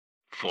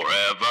Forever.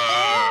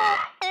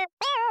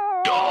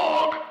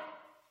 Dog.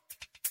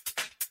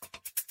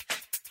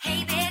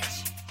 Hey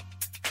bitch,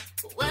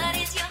 what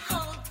is your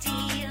whole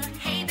deal?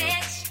 Hey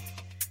bitch,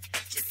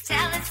 just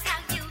tell us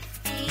how you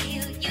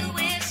feel. You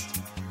wished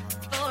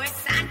for a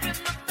sign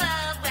from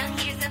above. Well,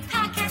 here's a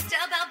podcast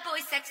about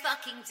boy sex,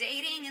 fucking,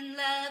 dating, and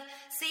love.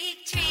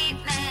 Seek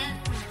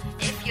treatment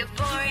if you're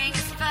boring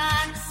as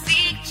fuck.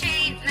 Seek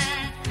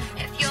treatment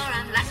if you're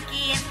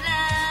unlucky in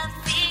love.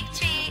 Seek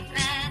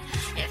treatment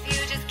if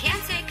you just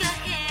can't take a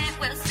hint.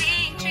 Well,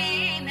 seek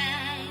treatment.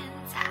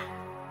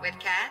 With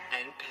Kat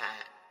and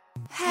Pat.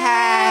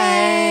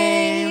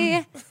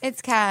 Hey,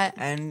 it's Kat.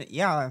 And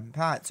yeah,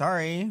 Pat,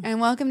 sorry.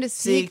 And welcome to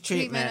Seek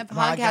Treatment, a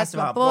podcast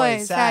about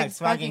boys, sex,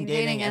 fucking,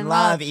 dating, and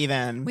love.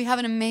 Even. We have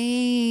an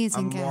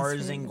amazing guest.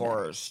 Amazing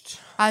Gorst.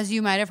 As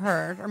you might have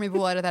heard, or maybe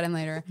we'll edit that in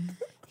later.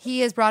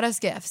 He has brought us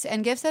gifts,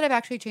 and gifts that have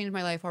actually changed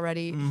my life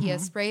already. He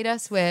has sprayed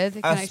us with,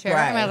 can I share?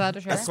 Am I allowed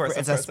to share?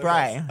 It's a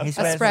spray. A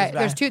spray.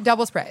 There's two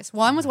double sprays.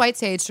 One was white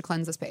sage to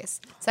cleanse the space.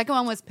 Second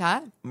one was,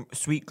 Pat?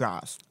 Sweet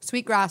grass.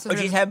 Sweet grass.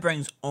 Which he said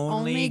brings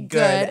only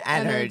good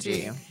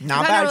energy.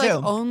 Not bad, too.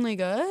 Like, only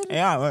good?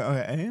 Yeah.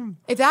 Okay.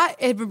 If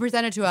that had been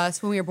presented to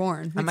us when we were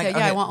born, we'd say,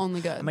 I want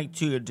only good. I'm like,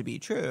 too good to be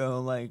true.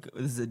 Like,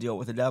 this is a deal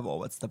with the devil.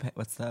 What's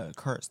the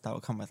curse that will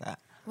come with that?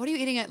 What are you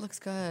eating? It looks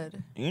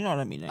good. You know what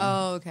I'm eating.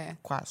 Oh, okay.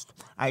 Quest.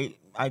 I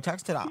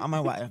texted on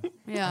my way.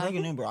 Yeah. I think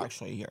an Uber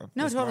actually here.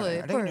 No,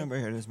 totally. I think an Uber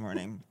here this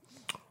morning.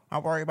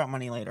 I'll worry about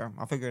money later.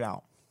 I'll figure it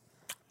out.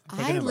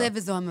 I live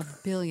as though I'm a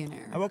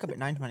billionaire. I woke up at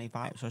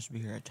 9:25, so I should be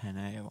here at 10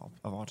 a.m.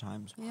 of all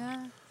times.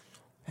 Yeah.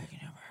 Take an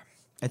Uber.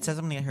 It says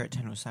I'm going to get here at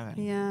 10:07.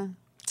 Yeah.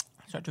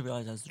 I start to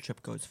realize as the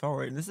trip goes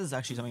forward, and this is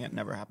actually something that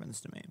never happens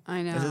to me.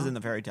 I know. This is in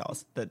the fairy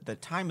tales. The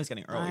time is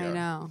getting earlier. I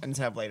know.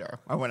 Instead of later.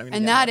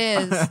 And that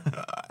is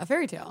a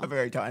fairy tale. A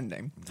fairy tale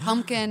ending.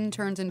 Pumpkin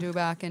turns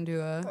back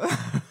into a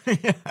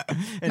yeah.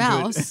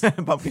 mouse.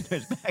 Pumpkin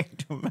turns back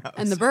into a mouse.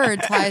 And the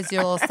bird ties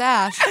your little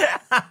stash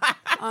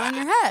on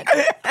your head.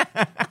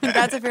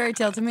 That's a fairy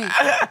tale to me.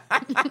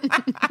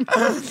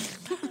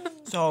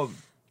 So,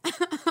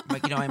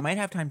 like, I might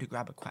have time to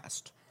grab a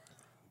Quest.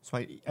 So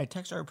I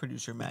text our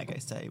producer, Meg. I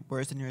say,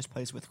 where's the nearest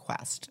place with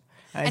Quest?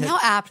 And how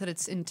apt that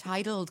it's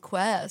entitled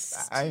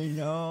Quest. I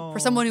know. For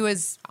someone who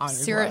is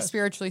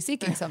spiritually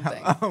seeking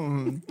something.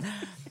 And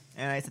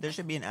I said, there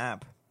should be an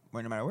app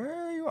where no matter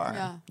where you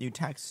are, you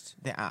text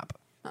the app.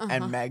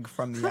 And Meg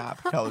from the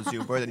app tells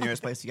you where the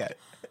nearest place to get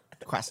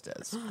Quest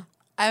is.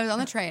 I was on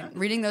the train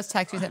reading those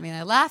texts you sent me, and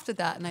I laughed at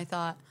that, and I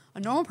thought, a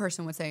normal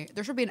person would say,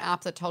 there should be an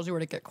app that tells you where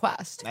to get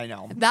Quest. I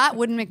know. That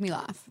wouldn't make me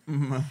laugh.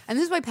 Mm-hmm. And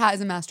this is why Pat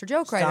is a master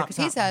joke writer, because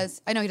he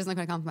says, I know he doesn't like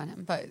when I compliment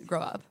him, but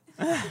grow up.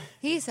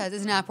 He says,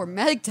 there's an app where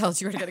Meg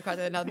tells you where to get a Quest.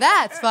 Now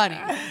that's funny.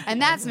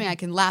 And that's something I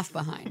can laugh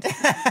behind.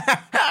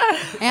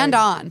 And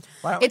on.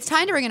 Wow. It's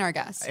time to bring in our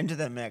guest. Into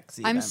the mix.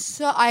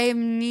 I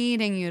am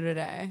needing you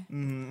today.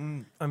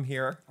 Mm-hmm. I'm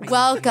here.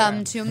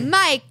 Welcome to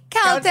Mike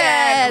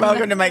Kelton.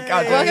 Welcome to Mike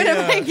Kelton. Welcome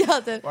to Mike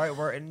Kelton.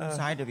 We're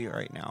inside of you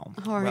right now.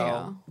 How are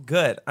you?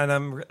 Good. And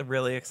I'm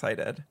really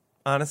excited.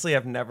 Honestly,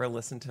 I've never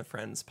listened to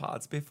Friends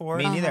pods before.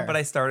 Me neither. But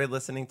I started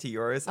listening to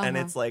yours, and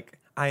it's like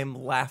I am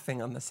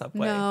laughing on the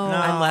subway. No.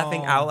 I'm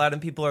laughing out loud,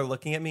 and people are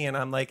looking at me, and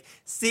I'm like,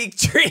 "Seek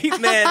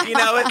treatment,"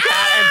 with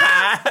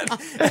Pat and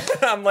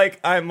Pat.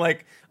 I'm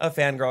like a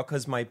fangirl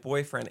because my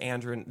boyfriend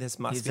Andrew. This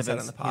must be said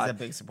on the pod. He's a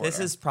big supporter. This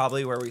is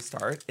probably where we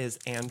start. Is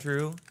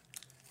Andrew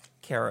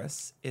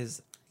Karras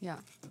is. Yeah.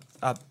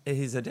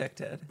 He's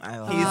addicted. He's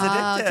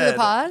addicted to the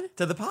pod.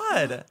 To the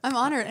pod. I'm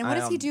honored. And what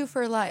does he do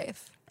for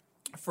life?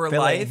 For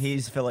Philly. life,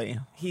 He's Philly.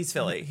 He's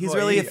Philly. He's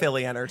really a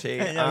Philly energy.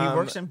 He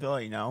works in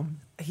Philly, no?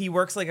 He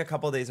works like a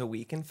couple days a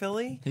week in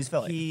Philly. He's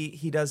Philly.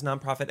 He does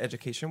nonprofit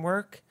education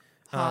work.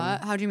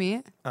 How'd you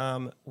meet?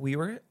 We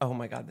were, oh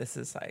my God, this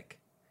is like,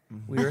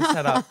 we were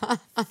set up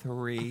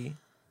three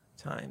separate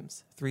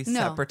times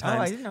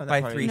I didn't know that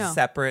by part. three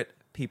separate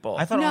people.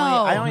 I thought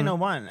I only know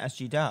one,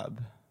 SG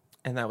Dub.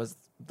 And that was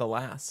the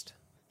last.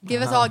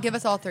 Give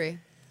us all three.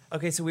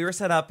 Okay, so we were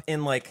set up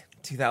in like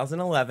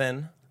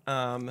 2011.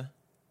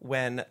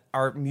 When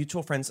our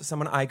mutual friends,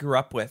 someone I grew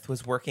up with,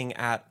 was working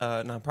at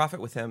a nonprofit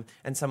with him,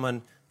 and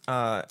someone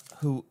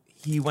who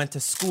he went to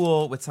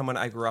school with someone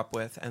I grew up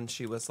with, and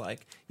she was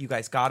like, "You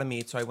guys got to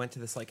meet." So I went to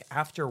this like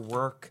after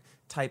work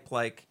type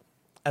like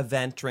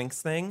event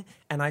drinks thing,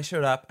 and I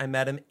showed up. I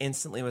met him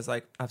instantly. Was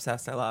like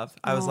obsessed. I love.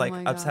 I was like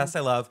obsessed. I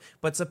love.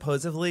 But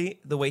supposedly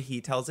the way he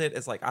tells it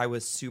is like I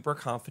was super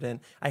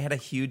confident. I had a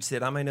huge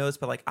zit on my nose,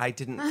 but like I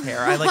didn't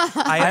care. I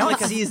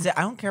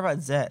don't care about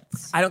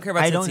zits. I don't care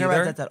about zits. I don't care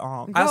either. about zits at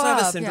all. I also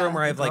have a syndrome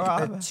where I have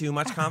like too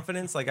much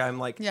confidence. Like I'm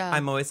like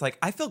I'm always like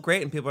I feel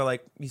great, and people are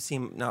like you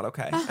seem not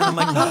okay, and I'm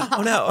like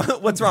oh no,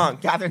 what's wrong?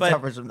 Catherine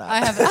suffers from that.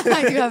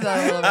 I do have that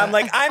a little bit. I'm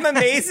like I'm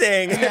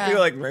amazing. And people are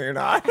like no, you're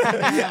not.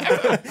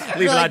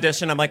 Leave an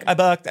audition. I'm like I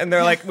booked, and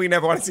they're like we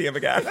never want to see him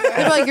again.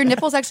 They're like your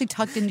nipples actually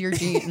tucked into your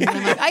jeans, and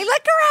I'm like I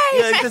look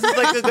great. Yeah, like, this is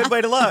like a good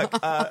way to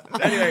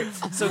look. Anyway,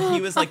 so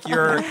he was like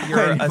you're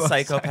a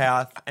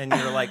psychopath, and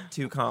you're like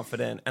too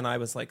confident, and I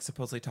was like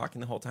supposedly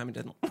talking the whole time and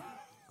didn't.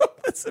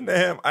 listen to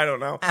him. I don't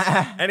know.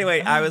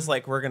 Anyway, I was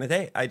like, we're going to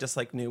date. I just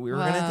like knew we were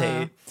going to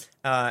date.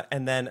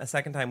 And then a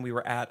second time we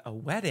were at a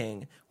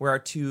wedding where our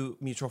two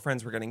mutual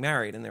friends were getting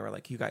married, and they were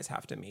like, you guys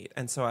have to meet.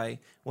 And so I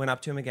went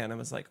up to him again and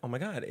was like, oh my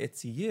God,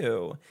 it's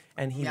you.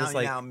 And he was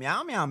like, meow,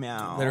 meow, meow,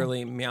 meow.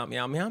 literally meow,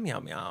 meow, meow, meow,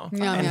 meow.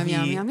 Meow, And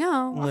meow, he- meow,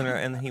 meow, meow.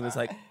 And he was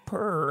like,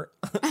 purr.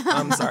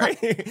 I'm sorry.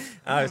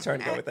 I was trying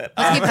to go with it.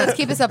 Let's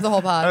keep this up the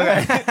whole pod.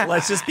 Okay,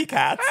 let's just be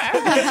cats.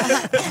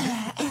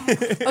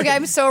 Okay,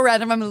 I'm so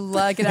random. I'm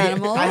like an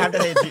animal. I have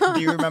to say,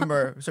 do you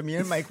remember? So me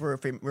and Mike were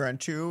on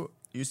 2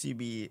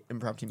 UCB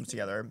improv teams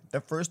together.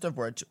 The first of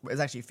which is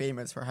actually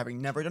famous for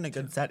having never done a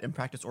good set in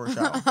practice or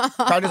show.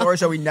 Practice or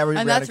show, we never And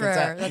ran that's a good rare.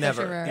 set. That's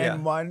Never. actually rare. Yeah.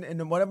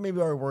 In one of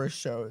maybe our worst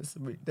shows,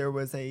 there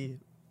was a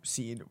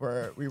scene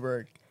where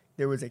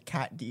there was a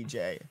cat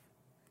DJ.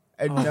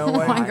 And no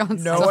one, my God,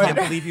 no stop. I one, can't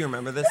believe you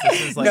remember this.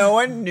 This is like no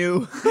one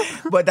knew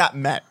what that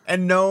meant,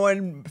 and no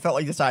one felt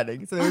like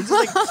deciding. So there was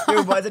just like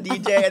there was a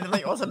DJ, and then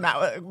like also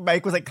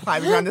Mike was like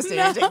climbing around the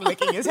stage, like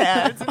licking his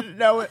hands. And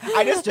no one,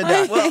 I just did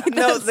that. Well,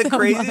 no, that the so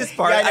craziest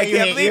part, Yeah, I know I you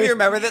can't hate- believe you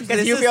remember this. Because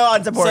This you is- feel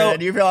unsupported.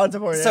 so- You feel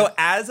unsupported. So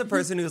as a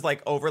person who's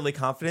like overly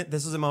confident,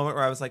 this was a moment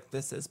where I was like,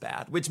 this is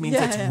bad, which means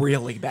Yeah, it's yeah.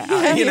 really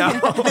bad, you know?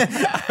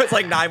 I was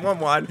like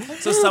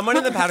 911. So someone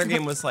in the pattern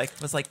game was like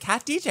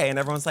cat DJ, and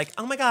everyone's like,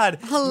 oh my God.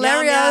 meow,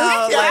 Hilarious. meow,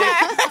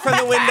 like, from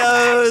the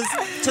windows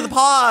to the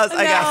paws,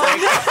 I guess.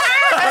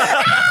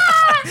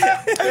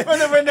 from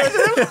the windows.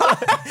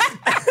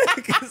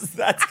 Because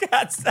that's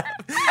cat stuff.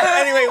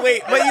 Anyway,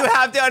 wait, but you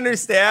have to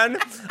understand,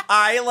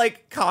 I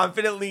like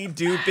confidently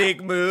do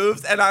big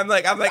moves, and I'm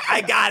like, I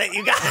got it,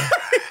 you got it.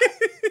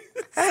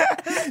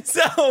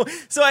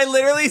 So I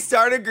literally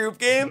start a group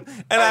game,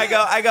 and I go,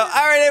 all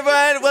right,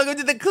 everyone, welcome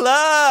to the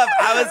club.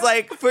 I was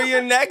like, for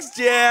your next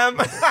jam,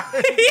 we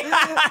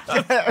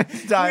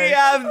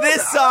have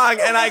this song,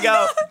 and I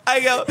go,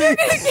 You're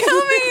gonna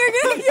kill me. You're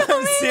gonna kill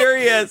I'm me.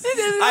 serious.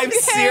 isn't I'm okay.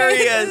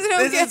 serious. This isn't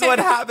This is okay. what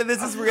happened.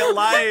 This is real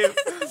life.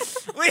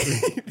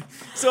 Wait.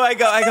 So I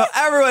go,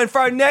 everyone, for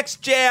our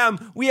next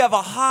jam, we have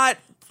a hot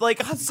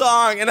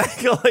song, and I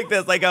go like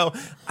this.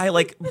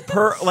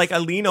 I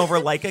lean over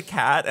like a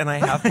cat, and I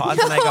have paws,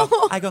 and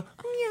I go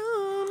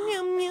meow,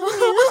 meow, meow, meow.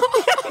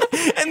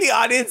 And the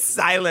audience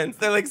silence.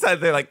 They're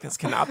like, this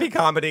cannot be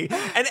comedy.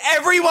 And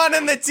everyone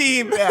in the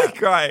team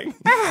crying.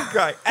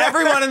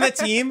 Everyone in the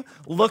team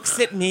looks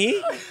at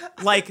me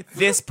like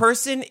this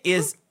person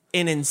is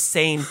an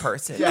insane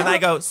person. And I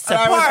go,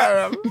 support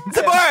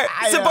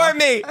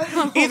me.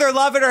 Either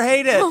love it or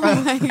hate it.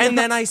 And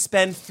then I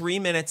spend 3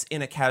 minutes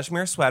in a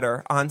cashmere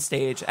sweater on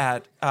stage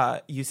at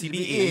UCB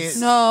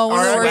East. No,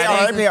 one of the worst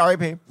places.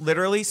 R.I.P.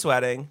 Literally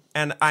sweating,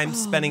 and I'm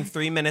spending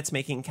 3 minutes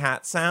making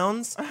cat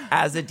sounds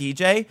as a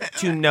DJ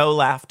to no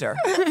laughter.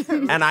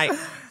 And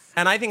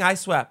I think I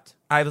swept.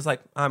 I was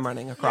like, I'm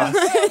running across.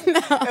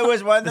 It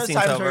was one of those scene's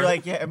times where over. you're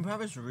like, yeah,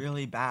 improv is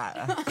really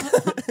bad.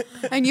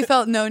 And you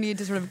felt no need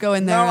to sort of go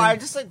in there. No, and- I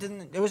just like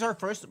didn't. It was our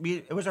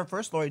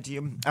first Lloyd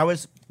team. I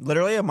was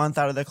literally a month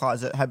out of the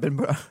closet. Had been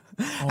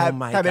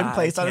my been God,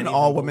 placed I on an can't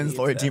all even women's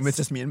believe Lloyd team. this. It's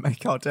just me and Mike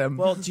Kelton.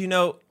 Well, do you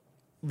know,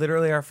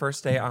 literally our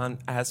first day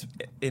as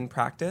in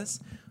practice,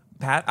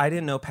 Pat, I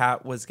didn't know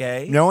Pat was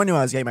gay. no one knew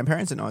I was gay. My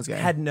parents didn't know I was gay.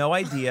 Had no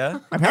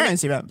idea. My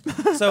parents even.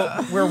 So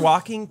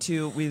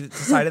we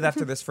decided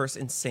after this first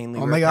insanely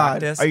Oh weird my God.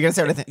 practice. Are you gonna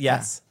say everything?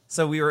 Yes.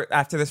 So we were,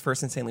 after this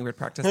first insanely weird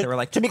practice, they were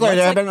like, to be clear, let's,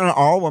 there had like, been an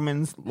all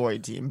women's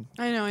Lloyd team,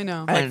 I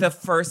know. like the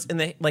first in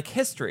the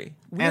history,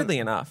 weirdly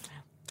enough.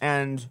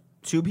 and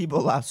 2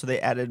 people left, so they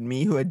added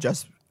me, who had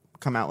just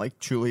come out like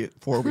truly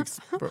 4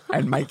 weeks,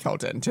 and Mike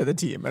Kelton to the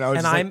team. And I was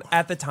And just I'm like,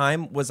 at the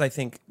time was I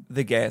think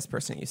the gayest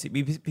person at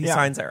UC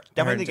besides Eric.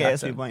 definitely the Aaron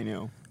gayest Jackson. people I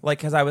knew. Like,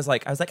 because I was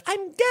like,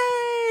 I'm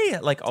gay,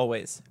 like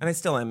always, and I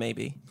still am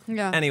maybe.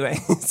 Yeah. Anyway,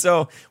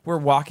 so we're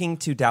walking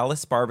to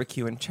Dallas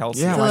Barbecue in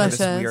Chelsea. Yeah. for this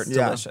Delicious. weird,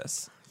 Yeah.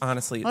 delicious.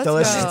 Honestly, Let's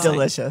Delicious, go.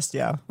 delicious,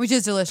 yeah. Which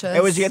is delicious.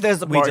 It was you get this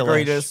We part where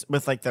you delish. just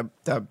with like the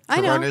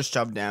I know. Coronas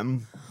shoved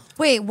in.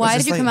 Wait, why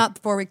just did you come like- out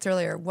 4 weeks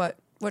earlier? What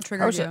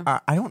triggered you?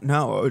 I don't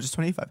know. It was just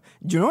 25.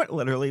 Do you know what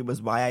literally was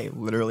why I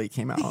literally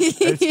came out?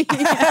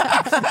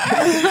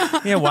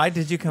 yeah. Why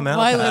did you come out?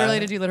 Why Pat? literally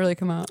did you literally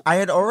come out? I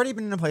had already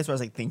been in a place where I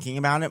was like thinking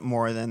about it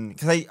more than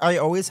because I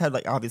always had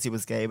like obviously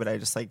was gay, but I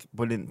just like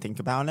wouldn't think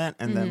about it.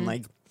 And then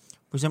like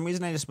for some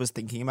reason I just was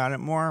thinking about it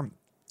more.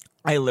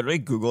 I literally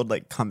Googled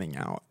like coming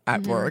out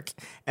at work,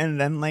 and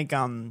then like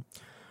so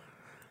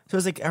I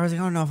was like I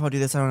don't know if I'll do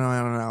this. I don't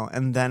know.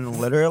 And then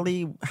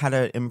literally had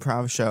an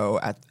improv show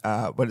at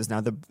what is now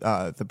the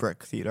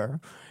Brick Theater,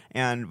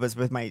 and was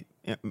with my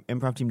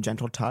improv team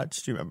Gentle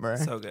Touch. Do you remember?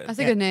 So good. That's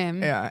a good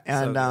name. Yeah,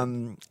 and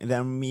So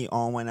then we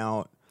all went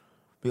out.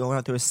 There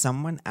was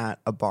someone at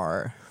a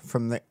bar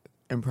from the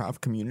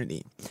improv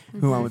community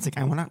who I was like,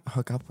 I want to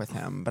hook up with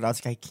him, but I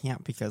was like, I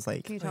can't because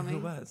like, Can you tell Who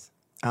me? was?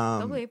 We'll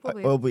bleep.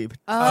 we'll bleep.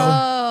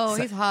 Oh,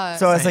 he's hot.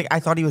 So I was like, I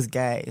thought he was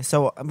gay.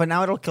 So, but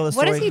now it'll kill the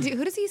what story. does he do?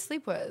 Who does he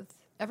sleep with?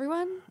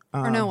 Everyone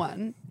or no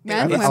one? a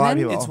Men, lot of women.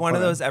 people. It's one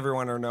of Hold on. those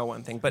everyone or no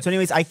one thing. But So,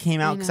 anyways, I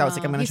came out because I was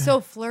like, I'm gonna. He's try- so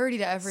flirty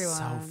to everyone.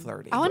 So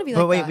flirty. I want to be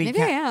But like wait, that. we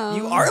Maybe I can't- am.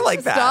 you are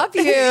like that. Stop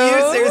you.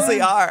 You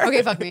seriously are.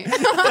 Okay, fuck me.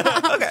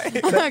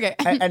 Okay. Okay.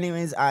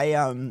 Anyways,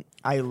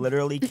 I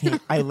literally came.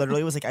 I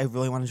literally was like, I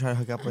really want to try to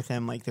hook up with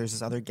him. Like, there's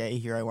this other gay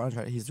here. I want to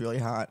try. He's really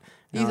hot.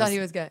 And You I thought he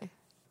was gay.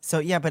 So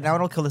yeah, but now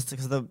it'll kill this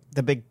because the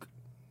big.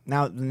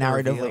 Now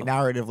reveal.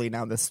 narratively,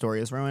 now this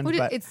story is ruined. We're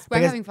But because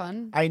having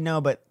fun. I know,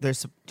 but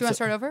there's. Do you want to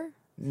start over?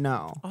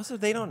 No. Also,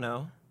 they don't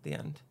know the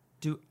end.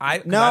 Do I?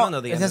 'Cause No, I don't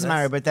know the it end. doesn't of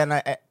matter. this. But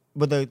then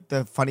but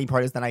the funny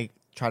part is then I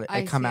try to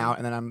I come see. out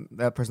and then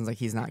that person's like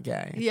he's not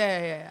gay.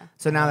 Yeah.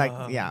 So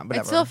now yeah, whatever.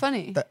 It's still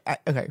funny.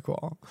 Okay,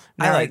 cool.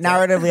 I like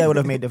that. Narratively, I would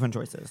have made different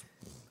choices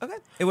Okay,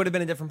 it would have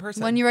been a different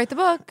person. When you write the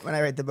book. when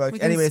I write the book. We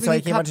can- Anyway, we so I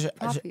can came out to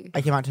copy.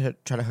 I came out to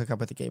try to hook up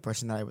with a gay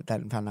person that I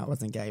then found out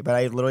wasn't gay. But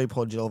I literally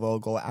pulled Jill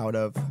Vogel out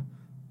of.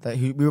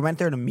 We went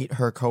there to meet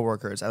her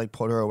coworkers. I like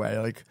pulled her away,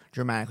 like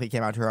dramatically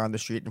came out to her on the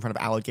street in front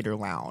of Alligator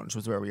Lounge,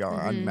 was where we are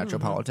on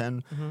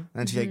Metropolitan. And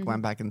then she like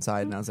went back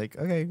inside, and I was like,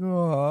 okay,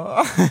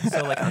 cool.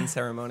 so like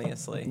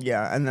unceremoniously.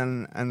 Yeah, and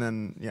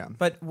then yeah.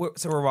 But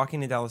we're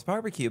walking to Dallas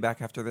Barbecue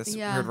back after this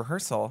Yeah. weird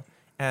rehearsal,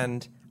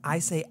 and I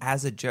say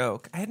as a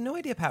joke, I had no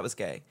idea Pat was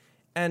gay.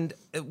 And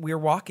we're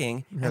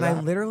walking, and I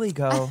that? literally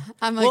go,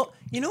 I'm like- well,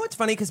 you know what's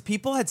funny? Because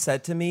people had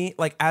said to me,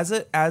 like, as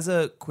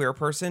a queer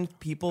person,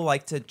 people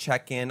like to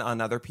check in on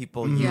other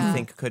people you Yeah.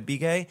 think could be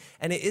gay.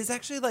 And it is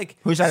actually, like,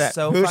 Who said it?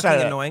 so Who said fucking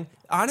it? annoying.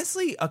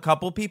 Honestly, a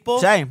couple people.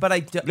 Say But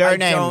I their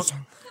names. don't.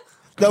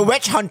 The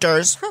witch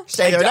hunters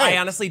say their I name.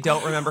 honestly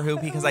don't remember who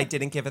because I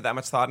didn't give it that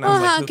much thought. And I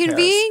was like, how who cares?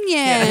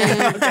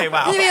 convenient. Okay,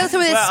 wow. Maybe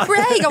some of the Well.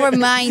 spray will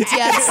remind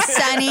you,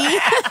 Sonny.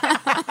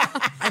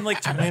 I'm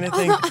like trying to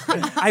think.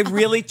 I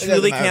really, doesn't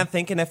truly matter. can't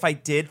think. And if I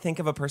did think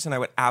of a person, I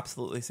would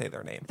absolutely say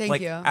their name. Thank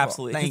like, you.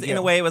 Absolutely. Thank 'Cause you. in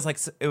a way, it was like,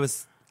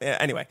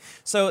 anyway.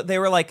 So they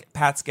were like,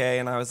 Pat's gay.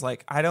 And I was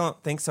like, I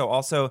don't think so.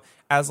 Also,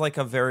 as like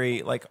a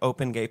very like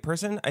open gay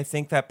person, I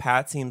think that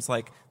Pat seems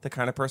like the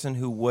kind of person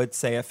who would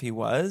say if he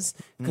was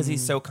because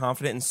he's so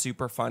confident and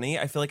super funny.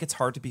 I feel like it's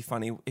hard to be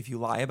funny if you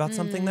lie about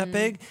something that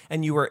big.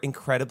 And you were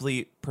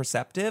incredibly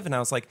perceptive. And I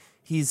was like,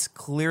 he's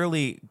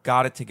clearly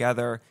got it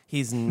together.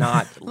 He's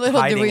not Little do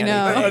hiding we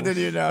know. anything. Little did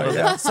you know,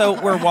 yeah.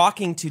 So we're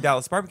walking to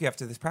Dallas Barbecue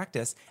after this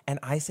practice, and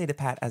I say to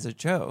Pat as a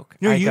joke,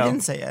 No, I you go,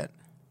 didn't say it.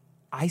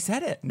 I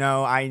said it.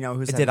 No, I know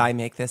who said Did it. I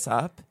make this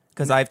up?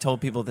 Because I've told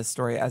people this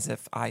story as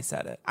if I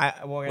said it, We're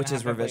gonna which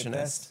is have to bleep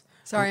revisionist.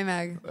 Sorry,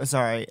 Meg. this.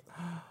 Sorry,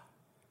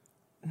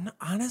 No,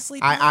 honestly,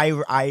 Pat,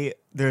 I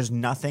there's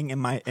nothing in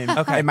my in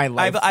my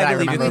life. I that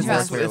believe you. remember We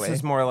trust This clearly.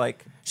 is more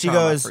like She trauma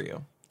goes- for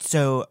you.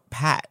 So,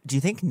 Pat, do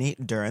you think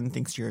Nate Duran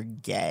thinks you're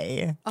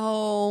gay?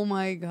 Oh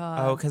my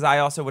god. Oh, because I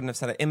also wouldn't have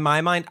said it. In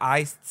my mind,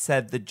 I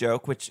said the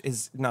joke, which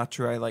is not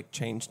true. I like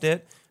changed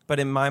it. But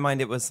in my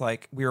mind, it was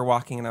like we were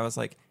walking and I was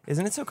like,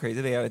 isn't it so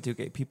crazy they do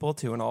gay people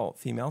to an all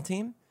female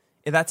team?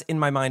 That's in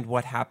my mind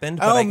what happened.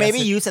 But I Oh, guess maybe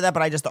it- you said that,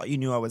 but I just thought you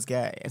knew I was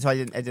gay, and so I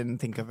didn't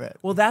think of it.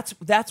 Well, that's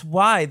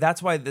why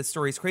the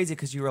story's crazy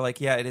because you were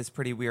like, yeah, it is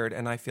pretty weird,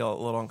 and I feel a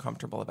little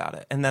uncomfortable about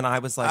it. And then I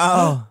was like,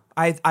 Oh.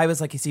 I was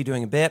like, is he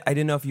doing a bit? I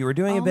didn't know if you were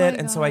doing a Oh bit, my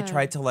and so I God.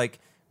 tried to like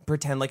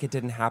pretend like it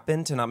didn't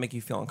happen to not make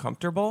you feel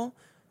uncomfortable.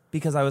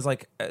 Because I was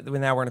like,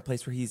 now we're in a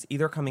place where he's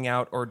either coming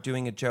out or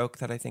doing a joke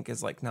that I think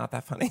is like not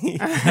that funny,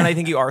 and I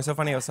think you are so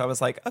funny. So I was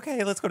like,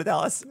 okay, let's go to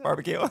Dallas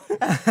Barbecue. Oh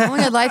my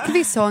god, life can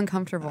be so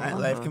uncomfortable.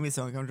 Life can be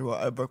so uncomfortable.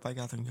 A book by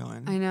Catherine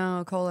Cohen. I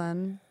know,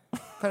 colon.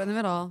 Put it in the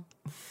middle.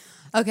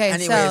 Okay,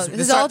 Anyways, so this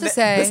is all to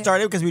say This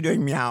started because we were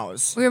doing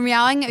meows. we were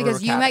meowing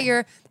because you met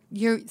catting.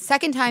 your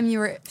second time you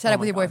were set up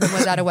with your boyfriend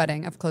was at a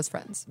wedding of close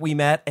friends. We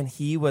met, and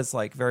he was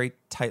like very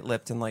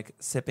tight-lipped and like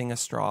sipping a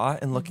straw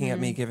and looking at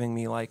me, giving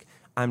me like,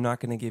 I'm not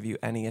going to give you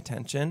any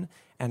attention.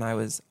 And I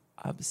was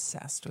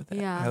obsessed with it.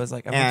 Yeah. I was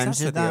like, I'm And obsessed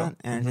did with that. you.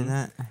 And did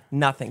that.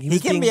 Nothing. He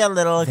was can being be a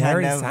little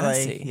very kind of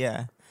sassy. like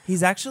yeah.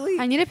 He's actually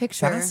I need a picture.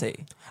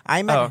 sassy.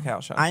 I met. Oh, okay,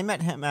 I'll show. I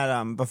met him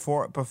at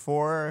before.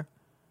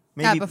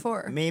 Maybe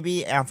before.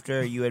 Maybe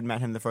after you had met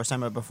him the first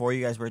time, but before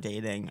you guys were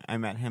dating, I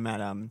met him at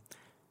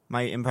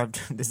my improv.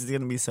 This is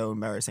gonna be so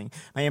embarrassing.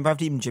 My improv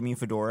team, Jimmy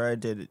Fedora,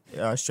 did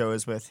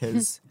shows with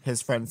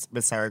his friends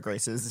with Sarah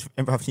Grace's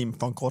improv team,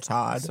 Funkle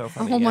Todd. So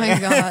funny. Oh my yeah.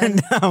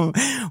 god.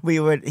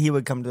 And he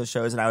would come to the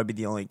shows, and I would be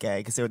the only gay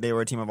because they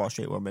were a team of all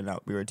straight women.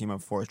 We were a team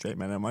of 4 straight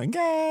men. I'm like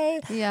gay.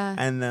 Yeah.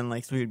 And then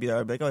like so we would be there.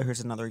 I'd be like, oh, here's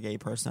another gay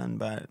person,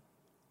 but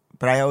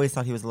I always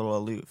thought he was a little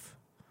aloof.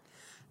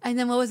 And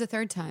then what was the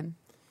third time?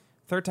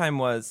 Third time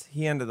was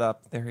he ended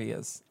up there. He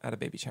is at a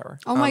baby shower.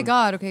 Oh my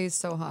god, okay, he's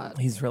so hot.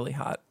 He's really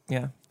hot.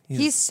 Yeah.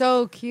 He's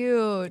so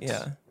cute.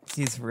 yeah.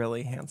 He's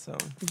really handsome.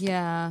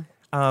 Yeah.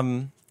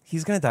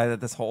 He's gonna die that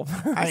this whole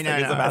I know,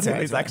 thing is about him.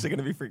 it's He's right. actually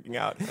gonna be freaking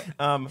out.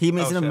 He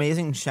makes oh, an shit.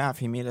 amazing chef.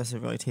 He made us a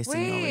really tasty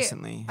meal Wait,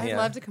 recently. I'd Yeah.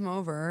 love to come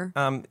over.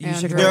 You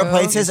should Andrew. There are You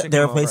places. should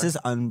There are come over. places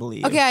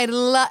unbelievable. Okay, I'd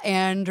love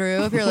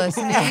Andrew if you're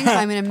listening.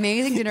 I'm an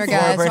amazing dinner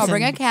guest. I'll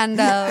bring a person.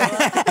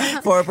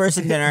 candle.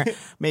 4-person dinner,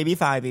 maybe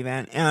 5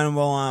 even, and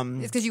we'll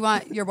It's because you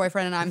want your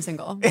boyfriend and I'm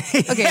single. Okay,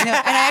 no, and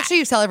I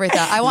actually celebrate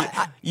that. I want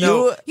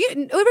you. it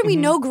would bring me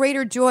no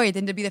greater joy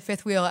than to be the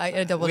fifth wheel at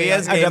a double We date.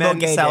 as A gay double men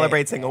gay date.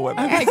 celebrate single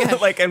women.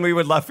 good. Like, and we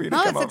would love for you to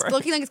No, come it's over.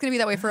 looking like it's going to be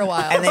that way for a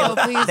while. And So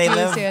please they do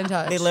live. stay in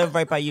touch. They live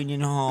right by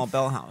Union Hall,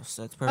 Bell House.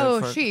 That's perfect.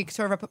 Oh, for, chic,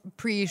 sort of a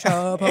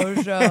pre-show,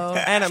 post-show,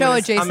 And show I'm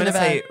adjacent gonna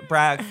say event.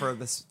 brag for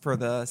this for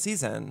the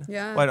season.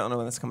 Yeah. Well, I don't know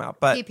when this come out,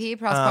 but PP,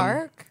 Pross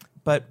Park?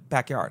 but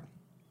backyard.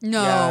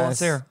 No. Yes.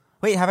 There.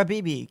 Wait, have a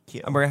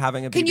BBQ. And we're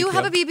having a BBQ. Can you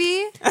have a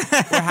BB?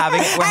 We're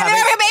having.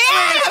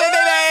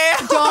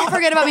 Don't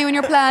forget about me when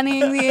you're planning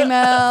the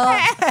email.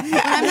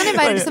 When I'm not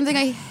invited to something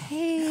I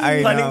hate.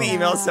 I Planning know. the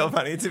email is so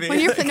funny to me. When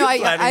you're no, I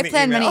Planning the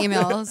plan many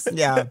email. emails.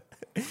 Yeah.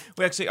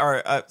 We actually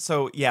are.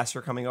 So yes,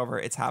 you're coming over.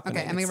 It's happening.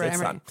 Okay, I'm it's, ready, it's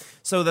I'm done. ready.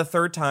 So the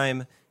third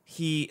time,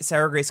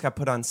 Sarah Grace got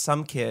put on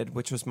Some Kid,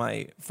 which was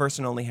my first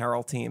and only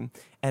Harold team,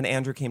 and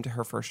Andrew came to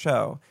her first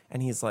show,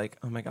 and he's like,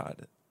 "Oh my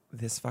god,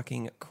 this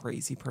fucking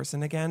crazy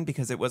person again,"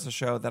 because it was a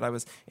show that I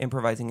was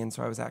improvising in,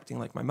 so I was acting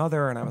like my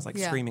mother, and I was like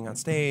Yeah. screaming on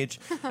stage.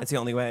 That's the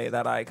only way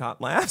that I got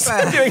laughs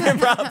doing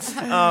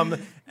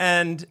improv.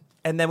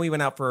 And then we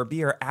went out for a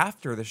beer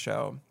after the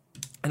show,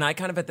 and I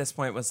kind of at this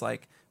point was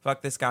like,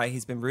 fuck this guy.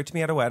 He's been rude to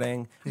me at a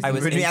wedding. I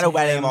was rude to me into at a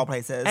wedding him. of all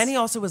places. And he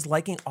also was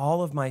liking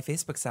all of my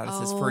Facebook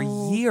statuses for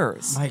Oh.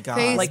 years. My God.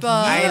 Facebook. Like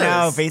I years.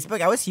 know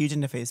Facebook. I was huge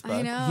into Facebook.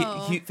 I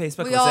know.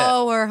 Facebook we was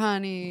all were,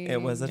 honey.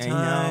 it was a I time.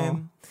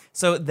 know.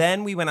 So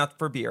then we went out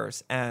for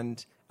beers,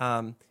 and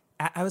I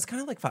was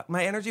kind of like, fuck.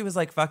 My energy was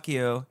like, fuck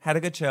you. Had a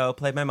good show.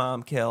 Played my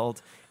mom.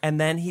 Killed. And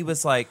then he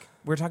was like,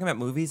 we were talking about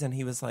movies, and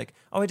he was like,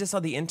 oh, I just saw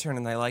The Intern,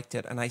 and I liked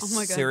it. And I Oh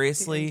my God, The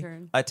seriously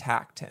Intern.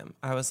 attacked him.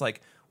 I was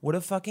like, what a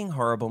fucking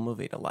horrible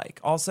movie to like.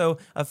 Also,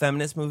 a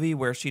feminist movie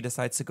where she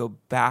decides to go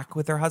back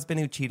with her husband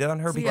who cheated on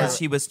her because Yeah.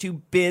 she was too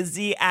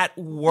busy at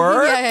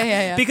work.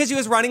 Yeah. Because she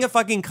was running a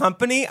fucking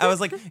company. I was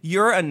like,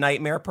 you're a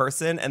nightmare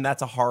person, and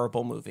that's a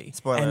horrible movie.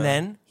 Spoiler. And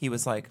then he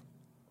was like,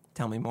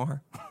 tell me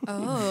more.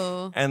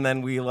 Oh. And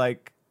then we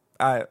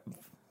I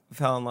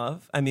fell in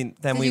love. I mean,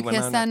 then Did we you went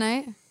kiss on. that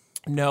night?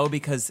 No,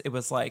 because it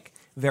was like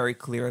very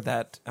clear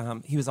that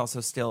he was also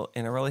still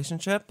in a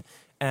relationship,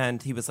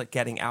 and he was like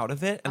getting out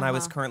of it. And I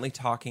was currently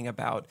talking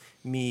about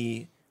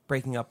me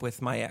breaking up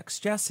with my ex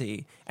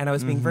Jesse, and I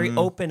was being very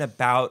open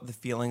about the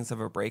feelings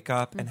of a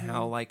breakup and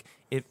how like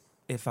it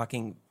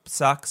fucking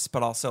sucks,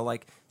 but also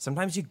like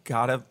sometimes you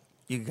gotta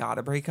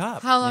break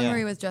up. How long Yeah. were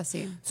you with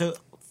Jesse? So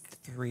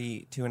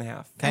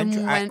 2.5.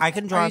 I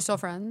can draw. Are you still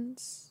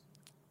friends?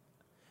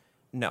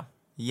 No.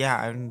 Yeah,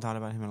 I haven't thought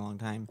about him in a long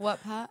time.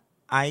 What, Pat?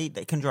 I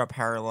can draw a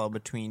parallel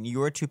between you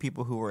were two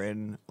people who were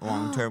in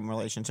long-term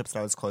relationships that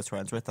I was close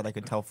friends with that I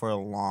could tell for a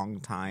long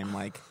time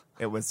like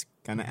it was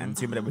gonna end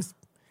soon,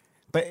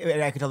 but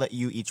I could tell that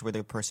you each were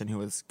the person who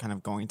was kind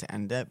of going to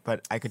end it,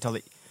 but I could tell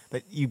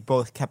that you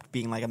both kept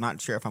being like, I'm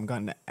not sure if I'm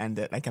going to end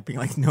it. I kept being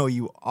like, no,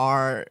 you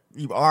are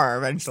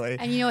eventually.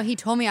 And you know what? He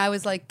told me, I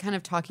was like kind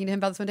of talking to him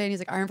about this one day, and he's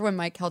like, I remember when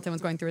Mike Kelton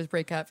was going through his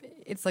breakup.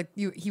 It's like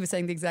he was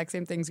saying the exact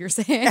same things you're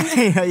saying.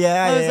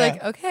 yeah, I was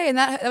like, okay, and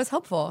that was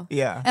helpful.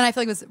 Yeah. And I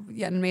feel like it was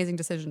an amazing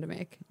decision to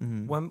make.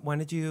 When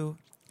did you?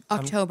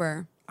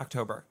 October,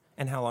 October.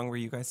 And how long were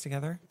you guys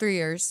together? 3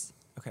 years.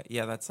 Okay,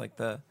 yeah, that's like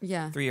the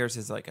Yeah. 3 years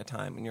is like a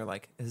time when you're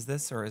like, is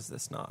this or is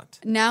this not?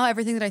 Now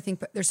everything that I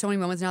think, there's so many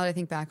moments now that I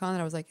think back on that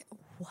I was like,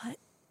 what?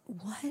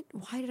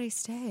 Why did I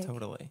stay?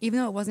 Totally. Even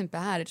though it wasn't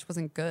bad, it just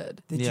wasn't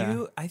good. Did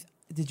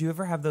you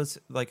ever have those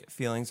like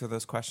feelings or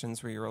those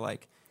questions where you're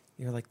like,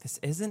 this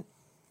isn't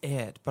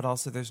it, but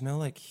also there's no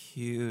like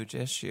huge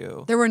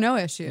issue. There were no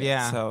issues.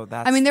 Yeah. So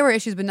that's. I mean, there were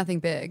issues, but nothing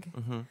big.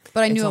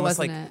 But I it's knew it almost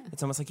wasn't like, it.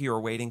 It's almost like you were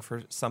waiting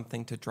for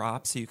something to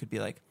drop so you could be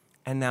like,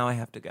 and now I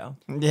have to go.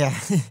 yeah.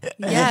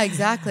 Yeah,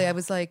 exactly. I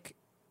was like,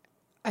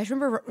 I just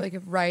remember like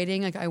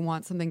writing, like I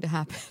want something to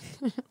happen.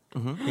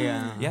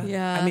 Yeah. Yeah.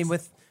 Yeah. I mean,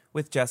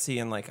 with Jesse,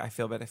 and like I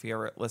feel bad if he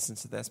ever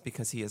listens to this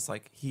because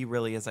he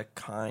really is a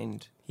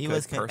kind. He good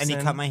was person. and he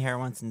cut my hair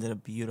once and did a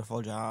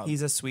beautiful job.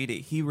 He's a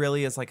sweetie. He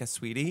really is like a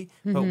sweetie.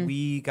 But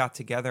we got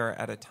together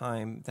at a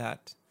time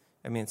that,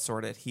 I mean,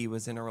 sort of, he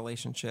was in a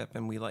relationship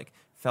and we like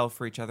fell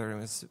for each other. And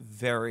it was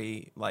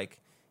very like,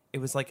 it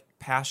was like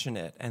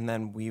passionate. And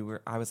then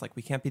I was like,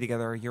 we can't be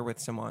together. You're with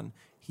someone.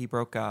 He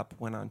broke up,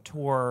 went on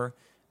tour.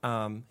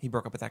 He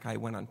broke up with that guy,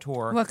 went on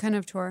tour. What kind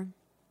of tour?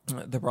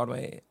 The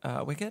Broadway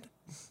Wicked.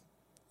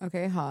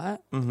 Okay,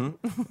 hot.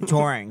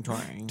 touring.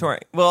 Touring.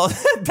 Well,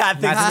 Pat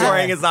thinks Not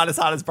touring today. is not as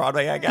hot as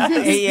Broadway, I guess.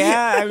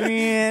 yeah, I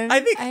mean,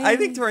 I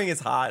think touring is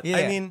hot. yeah.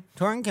 I mean,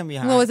 touring can be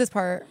hot. What was this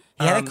part?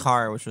 He had a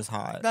car, which was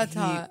hot. That's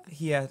hot.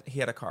 he had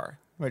a car.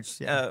 Which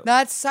yeah.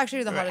 That's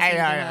actually the hottest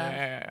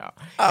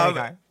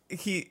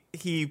thing.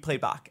 He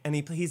played Bach, and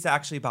he's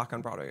actually Bach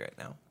on Broadway right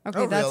now. Okay,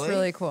 Oh, that's really?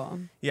 really cool.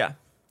 Yeah.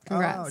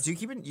 Congrats. Oh, do you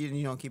keep in?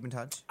 You don't keep in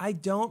touch? I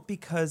don't,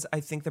 because I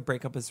think the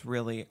breakup was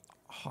really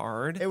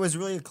hard. It was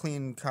really a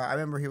clean cut. I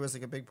remember he was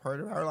like a big part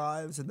of our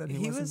lives, and then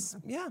he wasn't. was,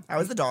 yeah. I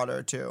was the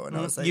daughter too, and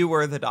I was like, You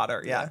were the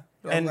daughter, yeah.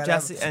 I'm And glad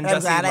Jesse, I'm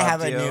Jesse glad I have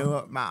loved a you.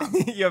 new mom.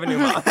 You have a new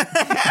mom,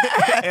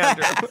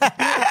 Andrew.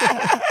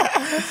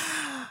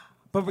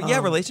 But yeah,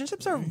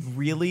 relationships are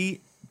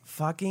really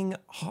fucking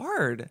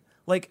hard.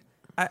 Like,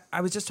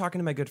 I was just talking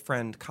to my good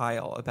friend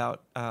Kyle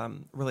about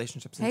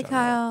relationships in Hey, general.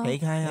 Kyle. Hey,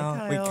 Kyle.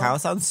 Hey, Wait, Kyle. Kyle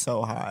sounds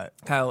so hot.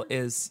 Kyle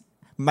is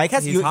Mike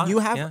has He's you. hot, You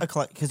have yeah.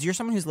 a because you're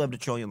someone who's lived a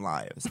trillion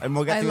lives, and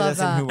we'll get I through love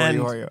this. And that.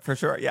 who are you? for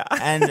sure, yeah.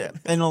 And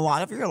in a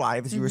lot of your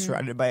lives, you were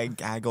surrounded by a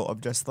gaggle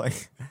of just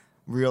like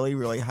really,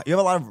 really hot. You have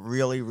a lot of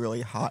really,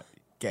 really hot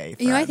gay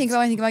friends. You know, I think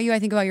about you. I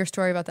think about your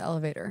story about the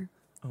elevator.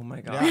 Oh my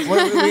god.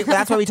 Yeah.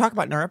 That's what we talk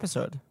about in our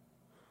episode.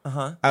 In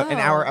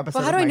our episode.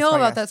 Well, how do of I Mike's know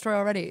about podcast. that story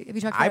already? Have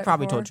you talked about I it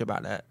probably before? told you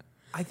about it.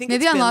 I think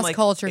Maybe it's on been Lost like,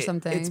 Culture or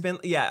something. It's been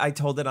I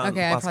told it on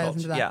Okay, I Lost probably Culture.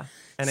 listened to that. Yeah.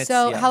 And it's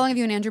So, yeah. how long have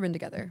you and Andrew been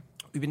together?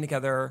 We've been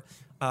together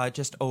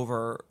just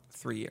over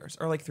 3 years,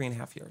 or like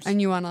 3.5 years. And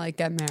you want to like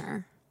get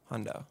married?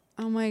 Hundo.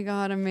 Oh my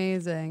god,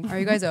 amazing! Are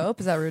you guys ope?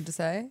 Is that rude to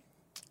say?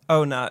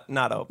 Oh, not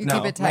open. You No.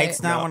 keep it tight.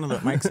 Mike's not one of the.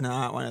 Mike's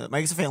not one of the.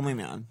 Mike's a family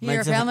man. You're a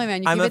Mike's family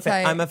man. You I'm keep a it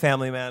tight. I'm a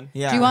family man.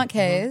 Yeah. Do you want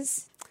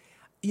K's?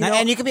 You know,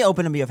 and you can be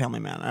open and be a family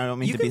man. I don't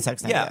mean You to be can-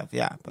 sex yeah. negative.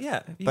 Yeah. But,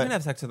 yeah, you but- can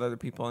have sex with other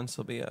people and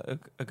still be a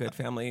good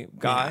family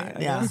guy,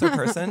 Yeah. I guess, or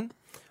person.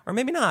 Or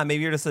maybe not.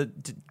 Maybe you're just a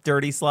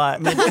dirty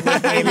slut. Maybe you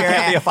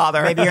can't be a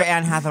father. Maybe you're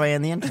Anne Hathaway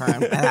in the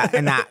intern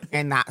in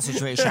that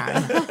situation.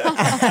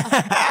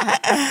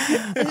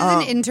 This is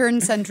an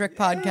intern-centric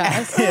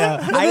podcast. Yeah.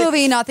 The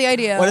movie, not the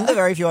idea. One of the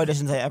very few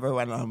auditions I ever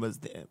went on was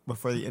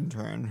before the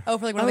intern. Oh,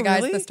 for like one of Oh, the guys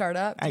really? at the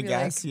startup. to I be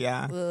guess, like,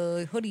 yeah.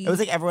 Hoodie. It was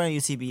like everyone at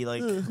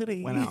UCB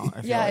hoodie. went out.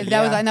 I feel yeah,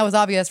 like. that was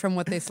obvious from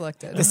what they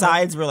selected. The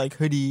sides were like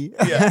hoodie.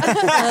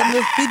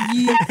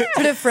 Hoodie.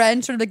 Sort of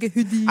French, sort of like a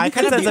hoodie. I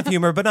kind of sense of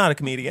humor, but not a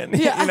comedian.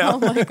 yeah. You know? Oh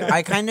my god.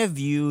 I kind of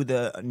view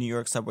the New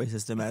York subway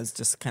system as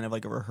just kind of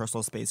like a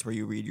rehearsal space where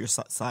you read your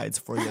sides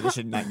for the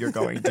audition that you're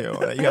going to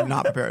that you have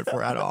not prepared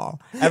for at all.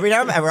 Every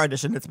time I've ever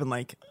auditioned, it's been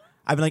like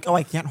I've been like, oh,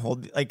 I can't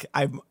hold like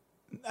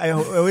I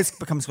always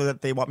becomes clear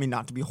that they want me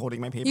not to be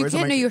holding my papers. You I'm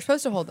can't like, know you're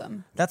supposed to hold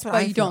them. That's what but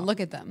I you feel. don't look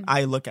at them.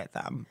 I look at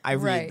them. I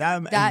read Right.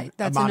 them. That's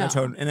a a no.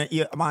 monotone in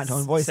a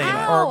monotone voice. Same.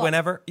 Ow. Or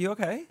whenever. You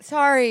okay?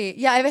 Sorry.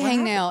 Yeah, I have a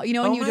hangnail. You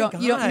know when Oh you my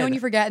don't you know God. when you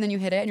forget and then you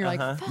hit it and you're like,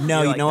 fuck. No,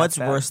 You're you like, know what's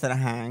that's bad. worse than a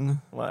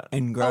hang? What?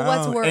 Ingrown.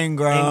 what's worse?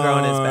 Ingrown.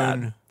 Ingrown is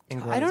bad.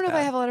 Ingrown I don't is know if bad.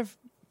 I have a lot of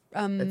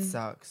It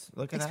sucks.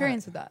 Look at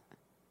experience with that.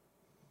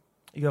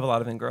 You have a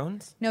lot of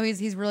ingrowns? No,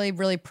 he's really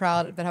really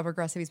proud of how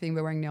progressive he's being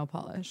by wearing nail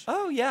polish.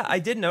 Oh yeah, I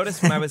did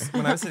notice when I was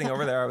sitting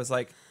over there. I was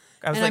like,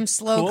 And like, I'm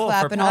slow cool for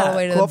clapping all Pat. the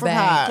way to Cool the for bank.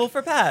 Pat. Cool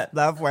for Pat.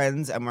 Love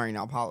wins. I'm wearing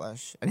nail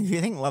polish. And if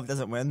you think love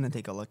doesn't win, then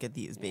take a look at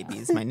these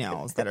babies, my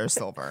nails that are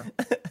silver.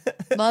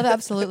 Love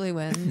absolutely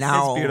wins.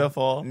 Now, It's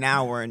beautiful.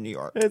 Now we're in New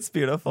York. It's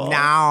beautiful.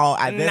 Now,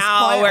 at this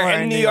now point, we're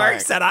in New York,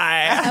 said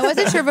I. I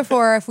wasn't sure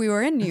before if we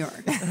were in New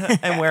York.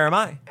 And where am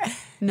I?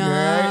 No,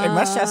 You're in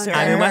Westchester.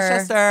 I'm in Denver.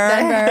 Westchester.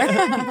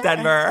 Denver.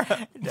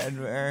 Denver.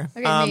 Denver.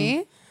 Okay,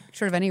 me.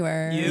 Sort of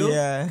anywhere. You?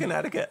 Yeah.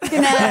 Connecticut.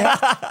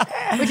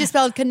 Which is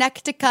spelled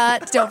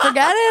Connecticut. Don't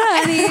forget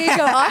it, honey.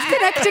 Go off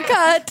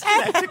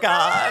Connecticut.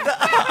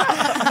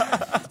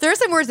 God. There are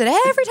some words that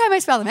every time I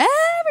spell them,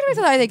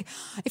 I think,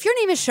 if your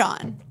name is Sean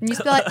and you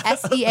spell it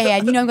Sean,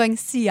 you know I'm going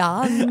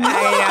Sean. And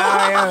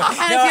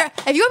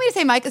if you want me to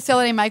say Michael, spell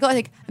the name Michael, I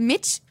think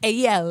Mitch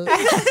A-L.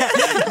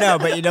 No,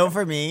 but you know,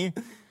 for me,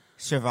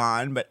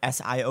 Siobhan, but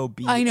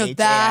Siobhan. I know that.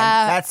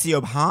 That's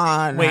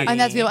Siobhan. Wait. And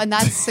that's beautiful. And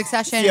that's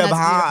Succession. And that's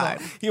Siobhan.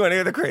 beautiful. You want to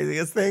hear the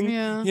craziest thing?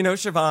 Yeah. You know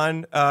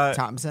Siobhan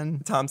Thompson.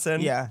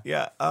 Thompson? Yeah.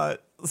 Yeah.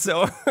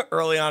 So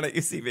early on at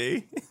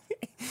UCB,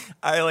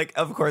 I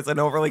of course, an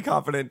overly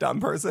confident dumb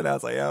person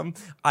as I am,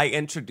 I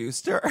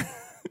introduced her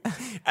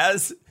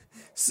as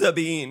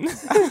Sabine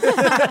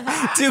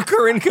to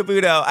Corinne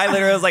Caputo. I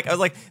literally was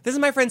like, this is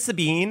my friend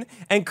Sabine.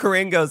 And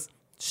Corinne goes,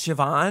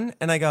 Siobhan?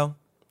 And I go,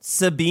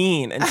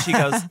 Sabine. And she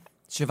goes,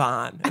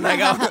 Siobhan. And I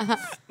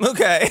go,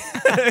 okay,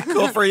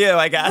 cool for you,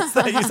 I guess,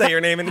 that you say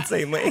your name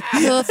insanely.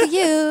 Cool for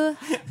you.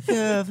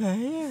 Cool for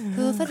you.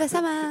 Cool for the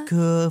summer.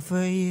 Cool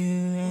for you.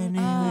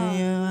 Anywhere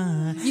you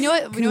want. You know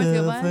what? You know what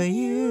Cool the for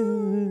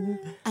you.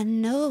 I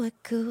know it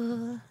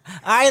cool.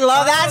 I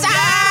love that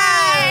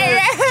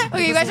song.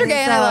 Okay, you guys are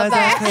gay and I love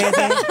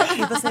that.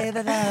 People say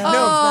that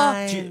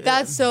Oh,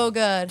 that's so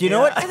good. Do you know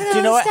what? Do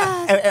you know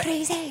what?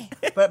 Crazy.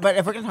 But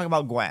if we're gonna talk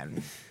about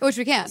Gwen, Which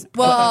we can.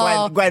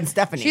 Well, Gwen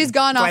Stefani, she's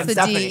gone off Gwen the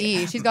Stefani.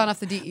 DE. She's gone off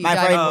the DE. My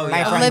dive. friend-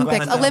 my friend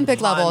Olympic Gwen.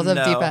 Olympic levels of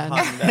Hundo, deep end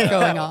hundo.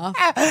 going off.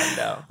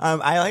 No.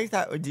 I like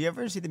that. Do you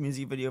ever see the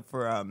music video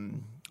for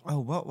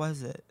what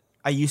was it?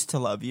 I used to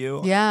love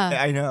you. Yeah.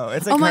 I know.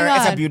 It's like Oh my her.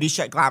 It's a God. beauty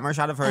shot, glamour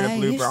shot of her in a I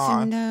blue used bra.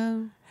 to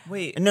know.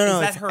 Wait, No, is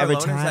that it's her every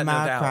alone or is that time No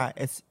I Doubt? cry,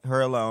 it's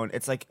her alone.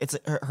 It's like it's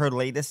her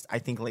latest, I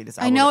think, latest.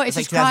 I Album. know it's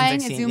like just crying.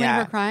 It's 2016, zooming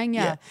yeah. her crying.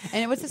 Yeah.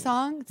 And what's the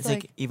song? It's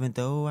like even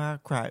though I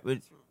cry,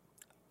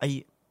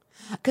 I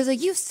because I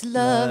used to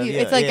love you. you.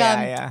 It's like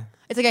Yeah, yeah.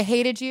 It's like I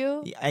hated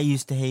you. I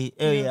used to hate.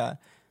 Oh yeah.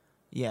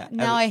 Yeah.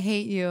 Now I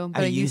hate you,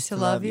 but I used to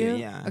love you.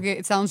 Yeah. Okay,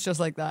 it sounds just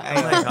like that.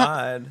 Oh my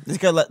god. This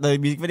girl, the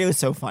music video is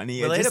so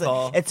funny. It's just,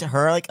 Relatable. like, it's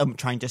her like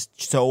trying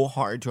just so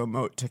hard to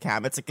emote to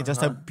cam. It's like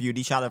just a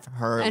beauty shot of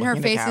her, and her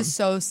looking at face cam. is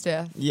so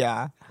stiff.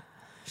 Yeah.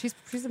 She's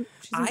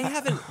I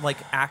haven't like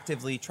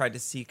actively tried to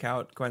seek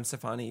out Gwen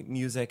Stefani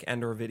music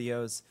and or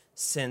videos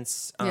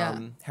since Yeah.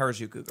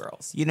 Harajuku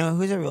Girls. You know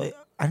who's a really?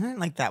 I didn't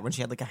like that when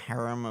she had like a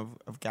harem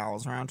of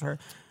gals around her.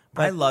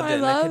 But I loved it.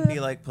 love and it could it. be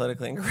like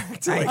politically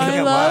incorrect. I Like, think I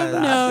it love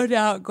was. No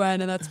Doubt Gwen,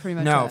 and that's pretty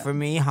much No, it. for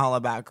me, Holla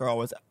Back Girl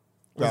was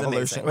revolution.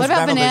 amazing. Was What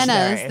about Bananas?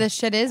 revolutionary. This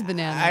shit is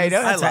Bananas. I know.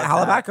 I That's love right.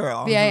 Holla that. Back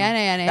Girl.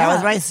 B-A-N-A-N-A-S. That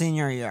was my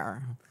senior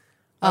year.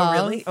 oh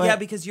really? Oh, Yeah, yeah.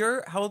 because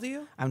you're how old are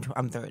you? I'm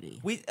 30.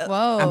 We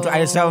Whoa. I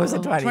just was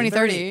at 20.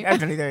 2030. I'm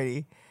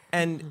 2030.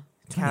 and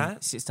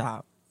Kat. She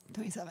stopped.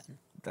 27.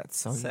 That's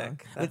so Sick. young.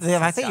 That's The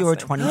fact that you were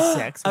disgusting.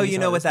 26. Oh, when you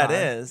know what started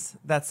that this is?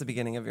 That's the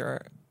beginning of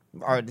your.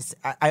 pod.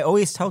 I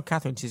always tell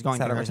Catherine she's going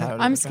to Saturday her return.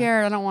 Saturday I'm return.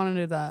 scared. I don't want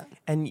to do that.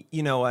 And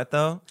you know what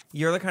though?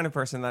 You're the kind of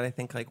person that I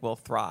think like will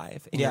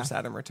thrive in Yeah. your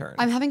Saturn return.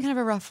 I'm having kind of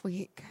a rough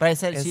week. But I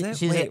said Is she, it?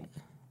 she's Wait. like,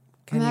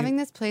 I'm having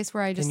this place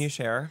where I just Can you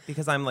share?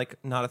 Because I'm like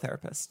not a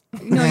therapist.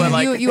 No, But,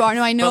 like- you are.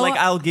 No, I know. But like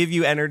I'll give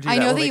you energy. I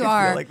know will that make you it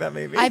are. Feel like that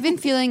maybe. I've been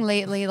feeling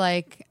lately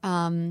like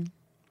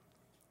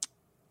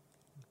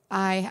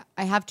I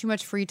have too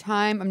much free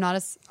time. I'm not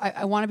as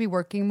I want to be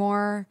working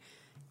more,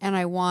 and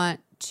I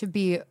want to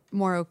be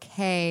more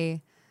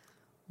okay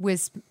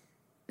with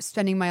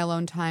spending my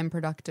alone time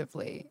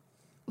productively.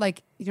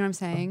 Like, you know what I'm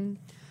saying?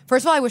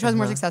 First of all, I wish I was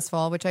more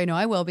successful, which I know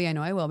I will be.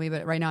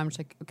 But right now I'm just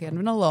like, okay, I'm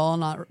in a lull,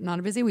 not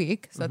a busy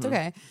week, so that's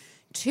okay.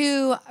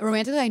 Two,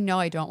 romantically, I know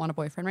I don't want a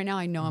boyfriend right now.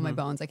 I know in my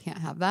bones I can't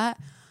have that.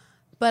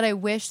 But I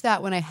wish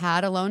that when I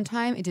had alone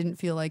time, it didn't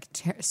feel like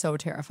so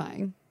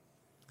terrifying.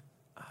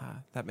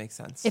 that makes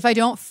sense. If I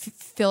don't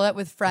fill it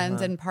with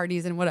friends and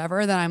parties and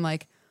whatever, then I'm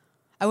like,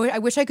 I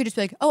wish I could just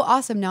be like, oh,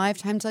 awesome, now I have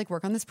time to like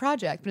work on this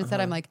project. But instead,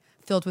 I'm like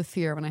filled with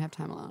fear when I have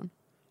time alone.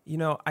 You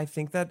know, I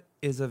think that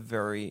is a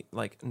very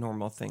like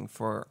normal thing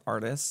for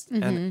artists,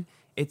 Mm-hmm. and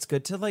it's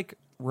good to like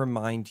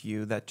remind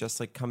you that just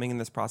like coming in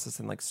this process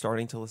and like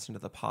starting to listen to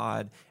the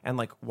pod and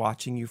like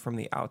watching you from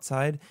the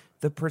outside,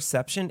 the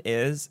perception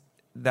is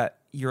that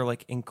you're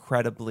like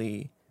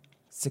incredibly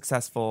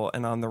successful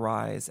and on the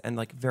rise and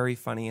like very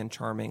funny and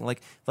charming.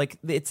 Like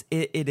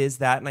it is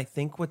that, and I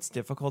think what's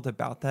difficult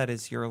about that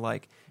is you're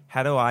like,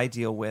 how do I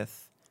deal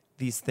with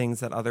these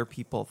things that other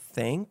people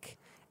think?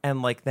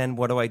 And like, then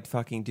what do I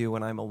fucking do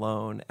when I'm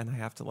alone and I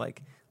have to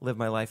like live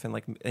my life and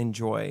like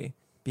enjoy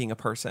being a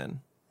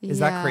person? Is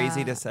that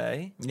crazy Yeah. to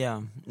say?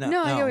 yeah.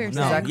 No, I get what you're saying. Is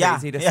that yeah,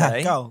 crazy to yeah,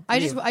 say? Go. I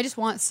just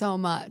want so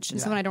much, and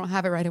so when I don't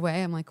have it right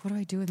away, I'm like, what do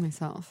I do with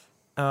myself?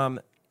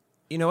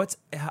 You know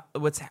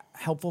what's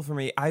helpful for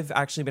me? I've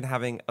actually been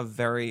having a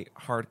very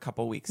hard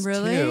couple weeks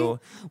Really? too.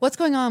 What's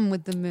going on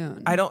with the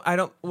moon?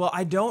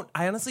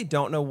 I honestly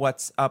don't know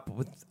what's up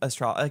with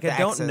astrology. Like, I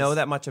don't X's. know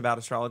that much about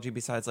astrology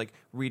besides like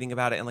reading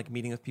about it and like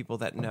meeting with people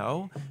that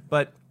know.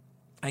 But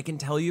I can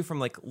tell you from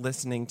like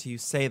listening to you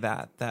say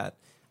that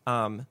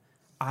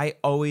I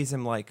always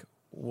am like,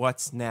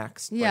 what's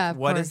next? Yeah, Like, of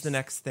what is course. the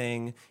next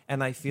thing?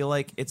 And I feel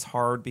like it's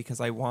hard because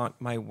I want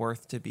my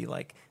worth to be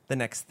like the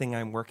next thing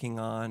I'm working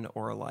on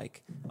or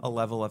like a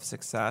level of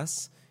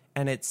success.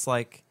 And it's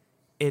like,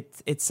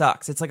 it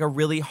sucks. It's like a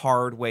really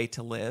hard way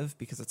to live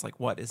because it's like,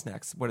 what is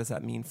next? What does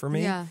that mean for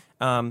me? Yeah.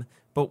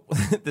 But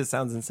this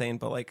sounds insane,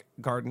 but like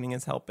gardening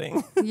is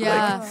helping.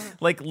 Yeah.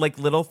 like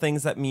little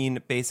things that mean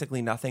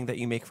basically nothing, that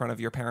you make fun of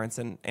your parents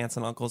and aunts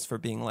and uncles for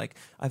being like,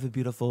 I have a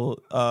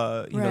beautiful,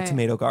 Right.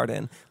 tomato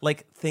garden.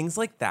 Like things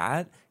like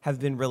that have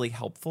been really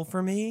helpful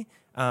for me.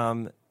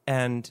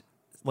 And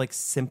like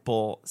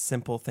simple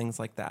things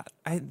like that.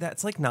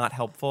 That's like not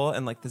helpful.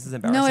 And like, this is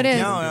embarrassing. No, it to is.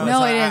 even No, do. No,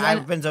 sorry, it is.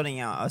 I've been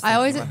zoning out. I was I thinking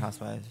always- about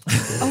Housewives.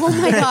 Oh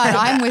my god,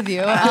 I'm with you.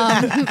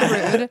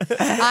 Rude.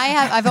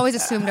 I've always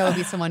assumed I would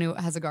be someone who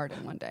has a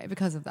garden one day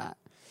because of that.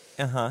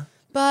 Uh-huh.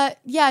 But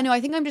yeah, no,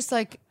 I think I'm just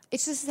like,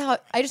 it's just how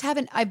I just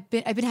haven't. I've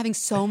been having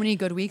so many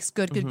good weeks,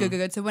 good.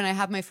 So when I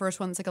have my first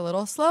one that's like a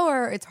little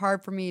slower, it's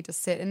hard for me to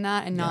sit in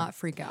that and not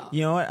freak out.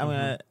 You know what I'm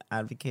gonna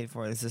advocate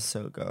for? This is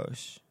so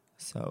gauche.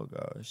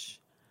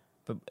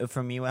 But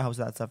for me, what helps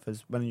with that stuff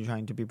is when you're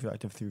trying to be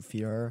productive through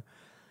fear,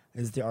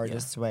 is the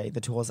artist's way. The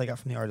tools I got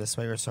from the artist's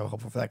way are so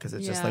helpful for that because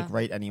it's just like Yeah.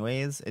 right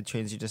anyways. It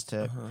trains you just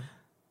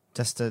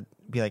to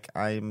be like,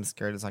 I'm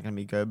scared it's not gonna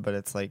be good, but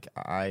it's like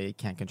I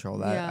can't control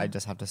that. Yeah. I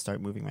just have to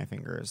start moving my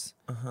fingers.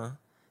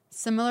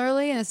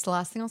 Similarly, and it's the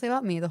last thing I'll say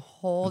about me the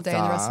whole day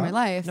and the rest of my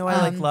life. No,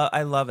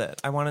 I love it.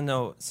 I want to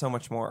know so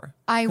much more.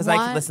 I Because I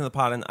want- could listen to the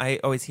pod and I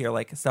always hear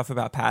like stuff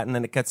about Pat, and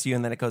then it gets you,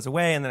 and then it goes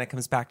away, and then it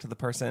comes back to the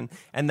person,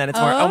 and then it's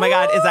more. Oh my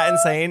god, is that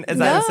insane? Is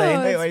that No, insane?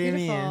 it's Wait, what do you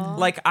mean? beautiful.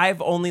 Like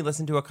I've only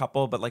listened to a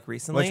couple, but like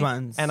recently. Which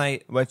ones?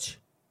 And Which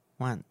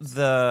ones?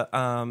 the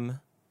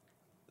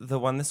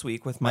one this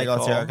week with Michael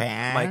Michael.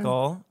 Cera.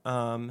 Michael.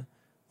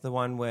 The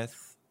one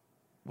with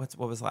what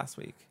was last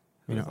week?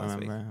 We What don't was last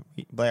week? remember.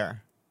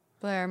 Blair.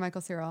 Blair, Michael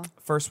Cyril.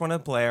 First one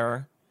of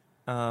Blair.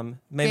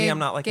 Maybe Gabe- I'm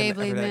not like Gabe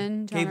an everyday-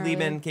 Liebman, John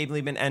Early. Gabe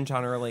Liebman, and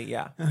John Early.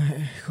 Yeah.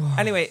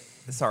 Anyway,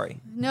 Sorry.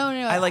 No.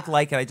 I like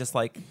it. I just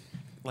like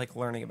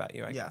learning about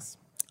you, I guess.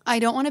 I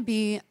don't want to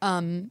be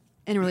in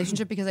a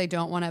relationship because I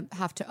don't want to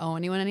have to owe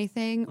anyone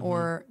anything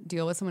or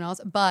deal with someone else.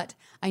 But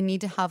I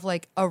need to have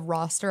like a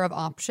roster of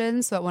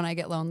options so that when I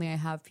get lonely, I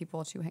have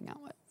people to hang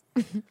out with.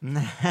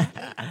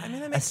 I mean,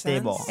 that makes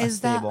stable. sense.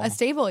 Is that a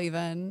stable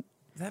even?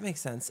 That makes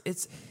sense.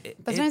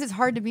 But sometimes it's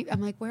hard to be.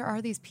 I'm like, where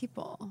are these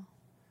people?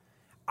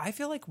 I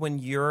feel like when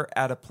you're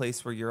at a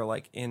place where you're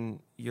like in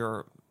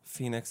your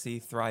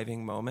phoenixy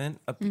thriving moment,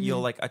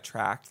 you'll like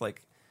attract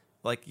like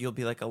you'll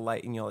be like a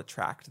light and you'll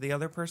attract the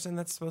other person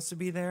that's supposed to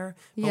be there.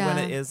 But when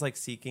it is like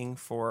seeking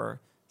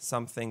for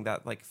something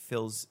that like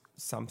fills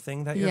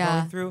something that you're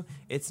going through,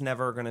 it's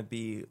never going to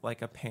be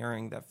like a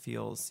pairing that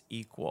feels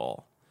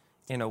equal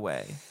in a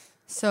way.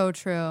 So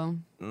true.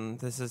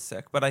 This is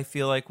sick. But I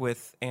feel like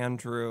with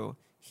Andrew,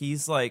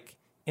 he's like,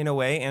 in a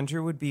way,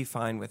 Andrew would be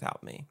fine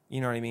without me.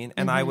 You know what I mean?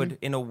 And I would,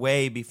 in a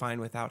way, be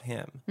fine without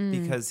him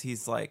because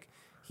he's like,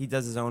 he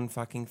does his own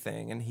fucking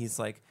thing. And he's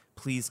like,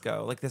 please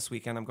go. Like this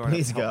weekend, I'm going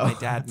to help my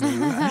dad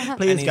move.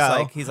 Please and he's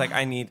go. He's like,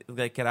 I need,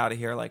 like, get out of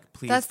here. Like,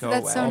 please That's go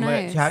away. so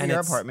nice. To have And your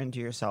it's- apartment to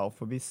yourself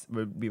would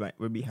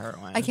be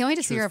heroin. I can't wait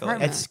to see your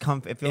Truthfully.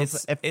 apartment. It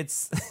feels.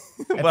 It's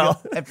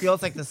It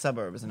feels like the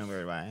suburbs in a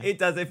weird way. it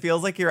does. It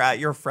feels like you're at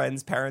your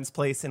friend's parents'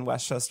 place in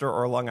Westchester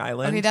or Long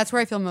Island. Okay, that's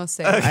where I feel most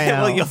safe. Okay, I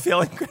know. well, you'll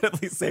feel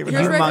incredibly safe.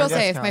 Here's where I feel Humongous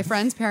safe. house. My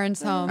friends'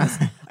 parents' homes,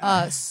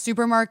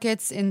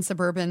 supermarkets in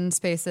suburban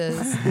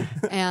spaces,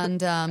 and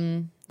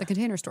the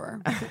Container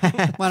Store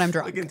when I'm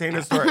drunk. The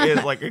Container Store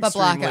is like But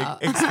extremely,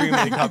 blackout.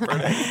 extremely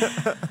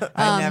comforting.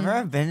 I never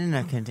have been in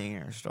a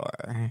Container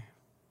Store.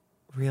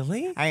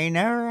 Really? I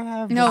never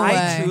have. No way.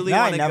 I truly No,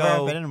 I want to never have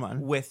go been in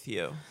one. with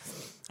you.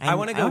 I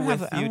want to go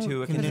with you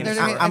to a Container There's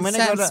Store. I'm gonna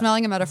go to-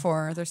 smelling a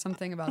metaphor. There's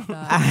something about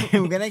that.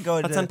 I'm gonna go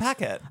Let's to.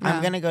 unpack it.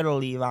 I'm gonna go to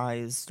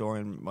Levi's store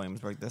in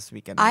Williamsburg this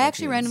weekend. I with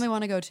actually jeans. randomly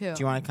want to go too. Do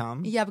you want to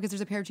come? Yeah, because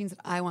there's a pair of jeans that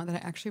I want that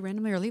I actually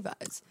randomly are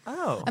Levi's.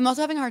 Oh. I'm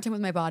also having a hard time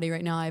with my body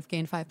right now. I've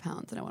gained 5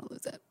 pounds and I want to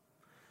lose it.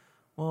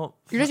 Well,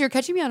 You're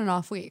catching me on an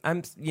off week.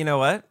 you know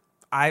what?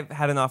 I've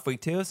had an off week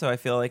too, so I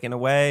feel like in a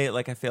way,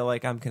 like I feel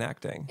like I'm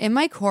connecting. In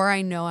my core,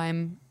 I know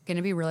I'm going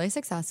to be really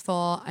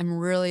successful. I'm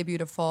really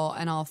beautiful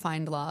and I'll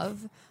find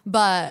love.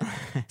 But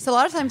so a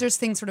lot of times there's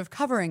things sort of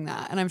covering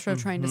that. And I'm sort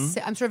of trying to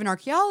say, I'm sort of an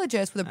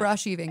archaeologist with a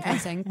brush even kind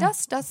of saying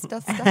dust, dust,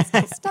 dust, dust, dust,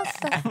 dust,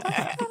 dust,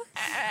 dust.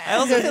 I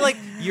also feel like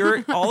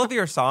all of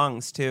your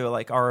songs too,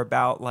 like are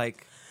about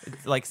like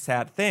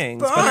sad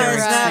things, but they're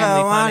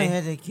Right.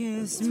 extremely funny. to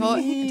kiss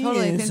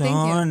Totally. Thank you.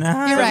 all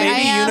night. You're right. Maybe I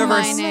am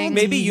universe, whining.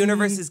 maybe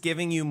universe is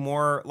giving you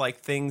more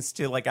like things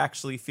to like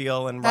actually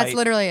feel and That's write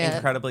literally it.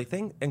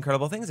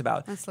 incredible things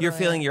about. That's You're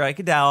literally feeling it. you're like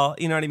Adele,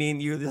 you know what I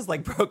mean? You just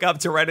like broke up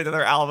to write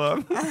another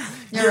album.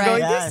 You're right. going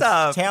Yes. this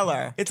up.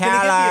 Taylor. It's gonna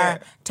give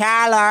you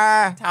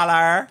Taylor.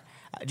 Tyler.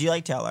 Do you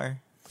like Taylor?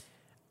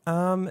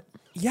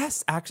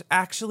 Yes,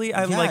 actually,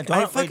 I'm Yeah, like I don't-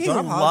 wait, fucking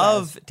don't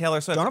apologize. love Taylor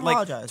Swift. Don't Like,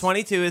 apologize.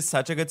 22 is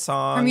such a good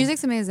song. Her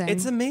music's amazing.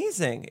 It's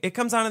amazing. It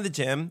comes on in the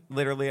gym.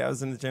 Literally, I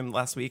was in the gym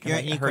last week You're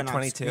and an I heard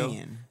Equinox 22.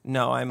 queen.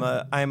 No, I'm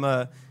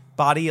a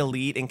Body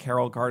Elite and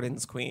Carol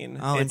Gardens queen.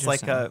 Oh, it's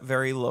like interesting. a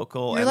very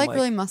local. You're and like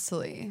really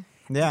muscly.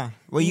 Yeah.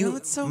 Well, You know,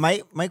 it's so-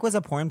 Mike was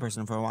a porn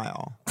person for a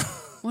while.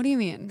 What do you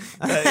mean?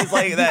 It's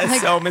like that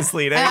is so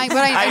misleading. What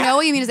I know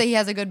what you mean is that he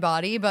has a good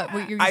body, but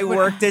what you're I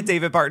worked at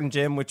David Barton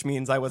Gym, which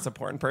means I was a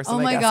porn person. Oh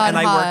I my guess. God, And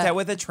I hot. worked out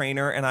with a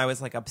trainer, and I was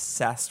like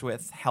obsessed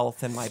with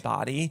health in my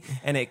body.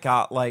 And it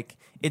got like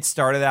it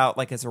started out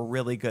like as a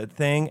really good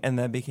thing, and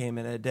then became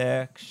an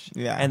addiction.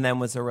 Yeah. and then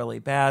was a really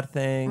bad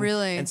thing.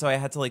 Really? and so I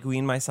had to like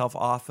wean myself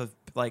off of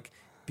like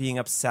being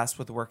obsessed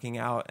with working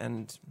out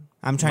and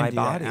I'm trying my to do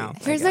that body. now.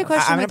 Here's I my guess.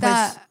 question I'm with gonna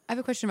that. place- I have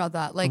a question about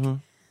that. Like,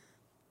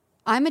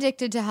 I'm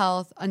addicted to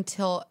health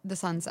until the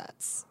sun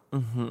sets.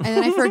 And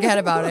then I forget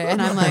about it.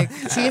 And I'm like,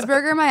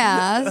 cheeseburger my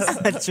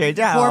ass, Straight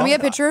down. pour me a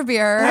pitcher of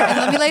beer, and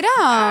let me lay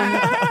down.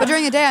 But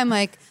during the day, I'm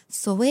like,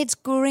 switch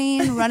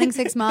green, running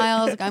 6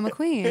 miles. Like, I'm a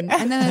queen.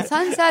 And then the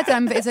sun sets,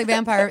 and it's like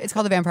vampire. It's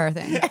called the vampire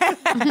thing.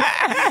 And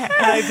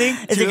I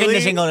think It's a Julie-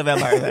 condition called a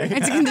vampire thing.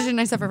 It's a condition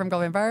I suffer from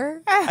called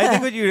vampire. I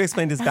think what you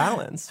explained is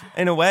balance.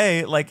 In a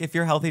way, like if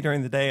you're healthy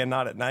during the day and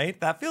not at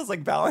night, that feels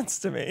like balance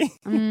to me.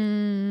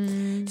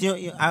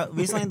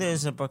 Recently,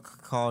 there's a book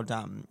called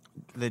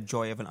 "The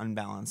Joy of an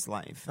Unbalanced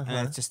Life,"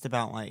 and it's just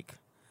about like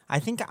I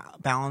think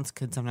balance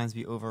could sometimes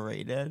be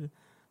overrated.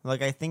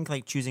 Like I think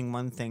like choosing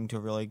one thing to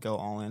really go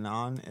all in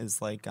on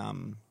is like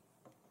the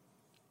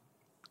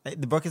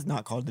book is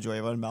not called "The Joy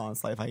of an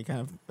Unbalanced Life." I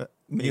kind of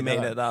You made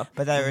it up.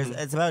 but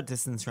it's about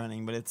distance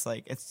running. But it's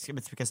like it's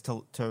because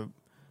to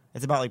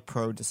it's about like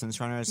pro distance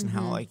runners and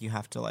how like you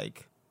have to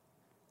like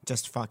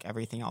just fuck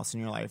everything else in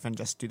your life and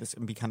just do this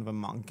and be kind of a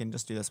monk and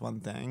just do this one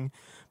thing.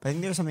 But I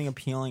think there's something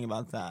appealing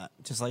about that.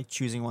 Just like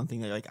choosing one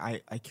thing that like I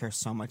care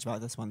so much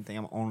about this one thing.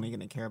 I'm only going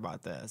to care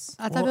about this.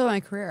 That's how I feel about my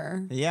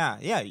career. Yeah.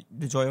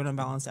 The joy of an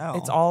unbalanced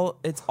L.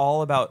 It's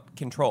all about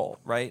control,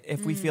 right?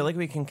 If we feel like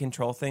we can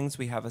control things,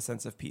 we have a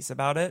sense of peace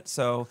about it.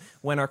 So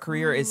when our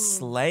career is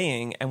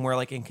slaying and we're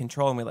like in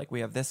control and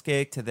we have this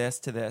gig to this,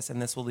 and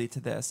this will lead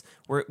to this,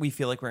 we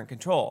feel like we're in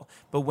control.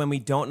 But when we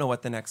don't know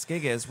what the next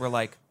gig is, we're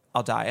like,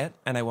 I'll diet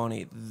and I won't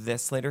eat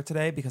this later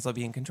today because I'll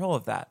be in control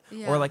of that.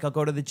 Yeah. Or like I'll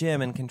go to the gym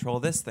and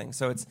control this thing.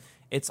 So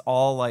it's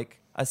all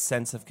like a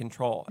sense of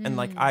control. And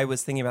like I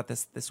was thinking about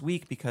this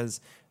week because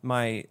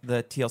the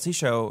TLC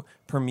show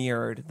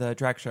premiered, the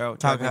drag show.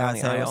 Talk about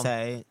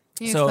say.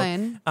 Can you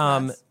explain?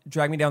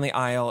 Drag Me Down the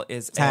Aisle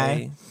is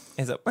a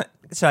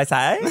should I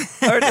say?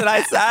 Or should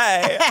I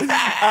say?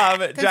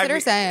 Consider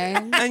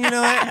saying. And you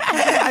know what?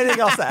 I think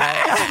I'll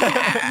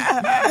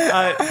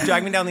say.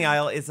 Drag Me Down the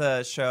Aisle is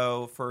a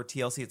show for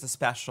TLC. It's a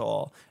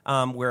special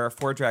where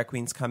 4 drag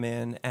queens come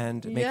in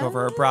and make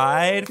over a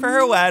bride for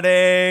her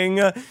wedding.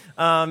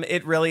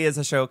 It really is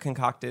a show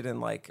concocted in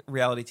like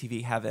reality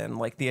TV heaven.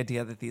 Like the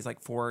idea that these like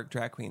 4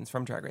 drag queens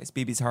from Drag Race,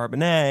 BB Zahara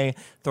Benet,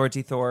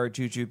 Thorgy Thor,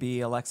 Juju B,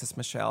 Alexis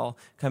Michelle,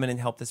 come in and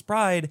help this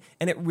bride.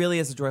 And it really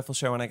is a joyful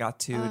show. And I got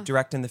to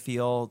direct in the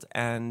field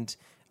and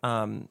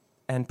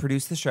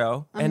produce the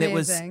show.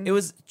 Amazing. And it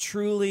was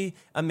truly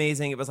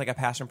amazing. It was like a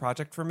passion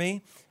project for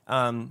me.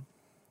 And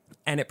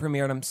it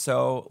premiered. I'm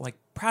so like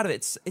proud of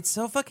it. It's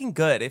so fucking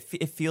good.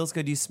 It feels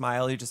good. You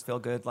smile. You just feel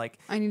good. Like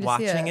I need to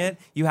watching see it.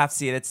 You have to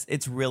see it.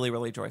 It's really,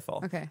 really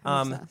joyful. Okay.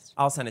 I'm obsessed.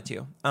 I'll send it to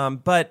you.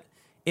 But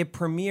it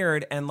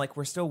premiered and like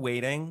we're still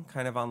waiting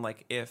kind of on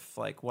like if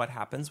like what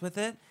happens with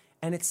it.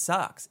 And it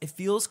sucks. It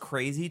feels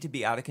crazy to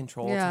be out of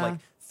control, to like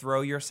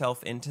throw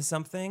yourself into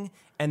something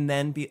and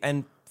then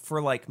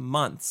for like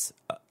months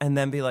and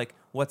then be like,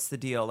 what's the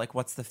deal? Like,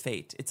 what's the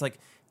fate? It's like,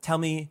 tell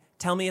me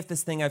if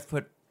this thing I've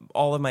put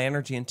all of my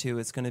energy into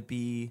is going to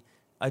be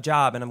a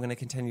job and I'm going to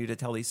continue to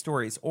tell these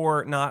stories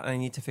or not. And I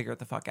need to figure it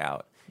the fuck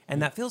out.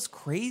 And that feels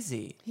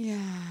crazy. Yeah.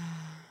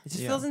 It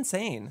just feels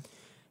insane.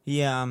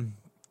 Yeah.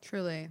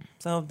 Truly.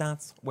 So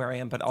that's where I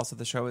am. But also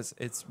the show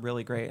it's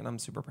really great and I'm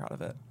super proud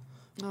of it.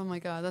 Oh my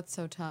God, that's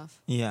so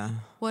tough. Yeah.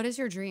 What is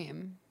your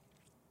dream?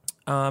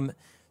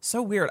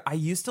 So weird. I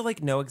used to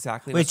like know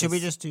exactly. Wait, should we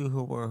just do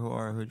who do you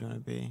want to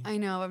be? I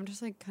know. I'm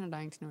just like kind of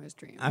dying to know his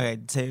dream. Okay,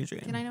 say your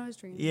dream. Can I know his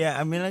dream? Yeah,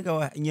 I'm gonna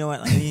go. You know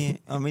what?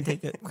 Let me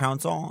take a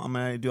counsel. I'm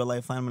gonna do a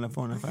lifeline. I'm gonna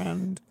phone a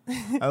friend.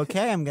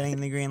 Okay, I'm getting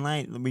the green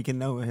light. We can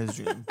know his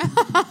dream. We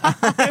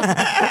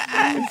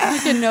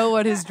can know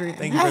what his dream.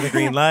 Thank you for the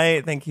green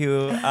light. Thank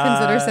you.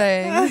 Consider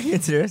saying.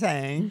 Consider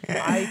saying.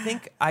 I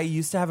think I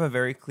used to have a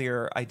very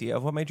clear idea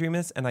of what my dream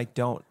is, and I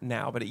don't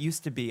now. But it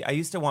used to be. I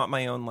used to want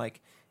my own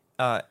like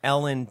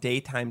Ellen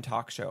daytime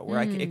talk show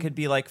where it could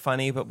be like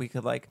funny, but we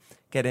could like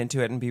get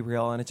into it and be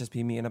real, and it just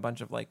be me and a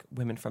bunch of like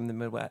women from the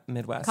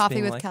Midwest. Coffee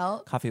being, with like,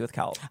 Kelt. Coffee with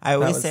Kelt. I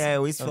always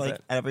feel like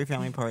it. at every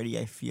family party,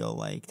 I feel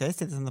like, did I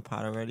say this in the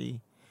pod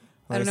already?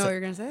 I don't know what you're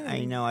gonna say.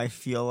 I know. I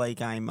feel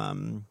like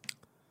I'm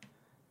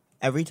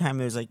every time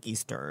there's like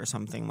Easter or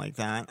something like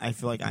that, I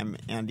feel like I'm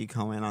Andy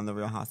Cohen on The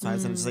Real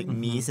Housewives, and it's just like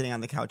me sitting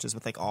on the couches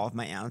with like all of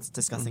my aunts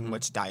discussing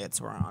which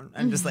diets we're on,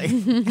 and just like,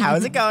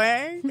 how's it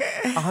going?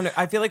 100.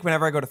 I feel like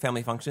whenever I go to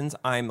family functions,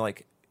 I'm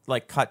like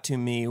cut to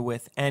me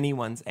with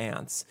anyone's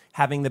aunts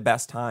having the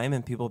best time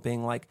and people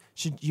being like,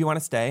 should you want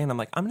to stay? And I'm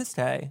like, I'm going to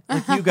stay.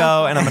 Like, you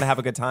go and I'm going to have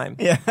a good time.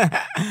 Yeah.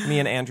 Me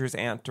and Andrew's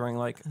aunt during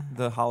like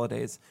the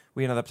holidays,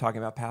 we ended up talking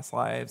about past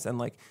lives, and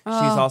like she's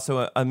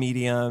also a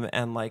medium,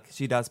 and like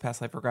she does past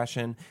life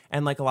regression,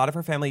 and like a lot of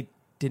her family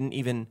didn't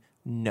even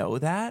know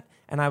that.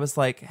 And I was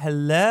like,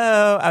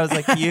 hello. I was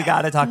like, you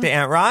got to talk to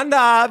Aunt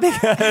Rhonda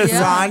because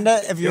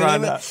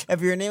Rhonda,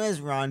 if your name is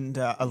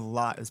Rhonda, a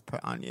lot is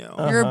put on you.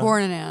 You're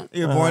born an aunt.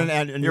 You're born an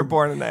aunt. And You're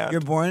born an aunt. You're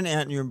born an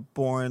aunt, and you're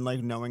born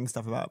like knowing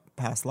stuff about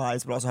past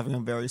lives, but also having a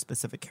very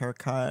specific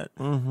haircut.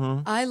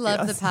 I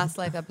love the past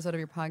life episode of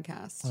your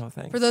podcast. Oh,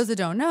 thanks. For those that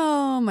don't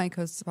know, Mike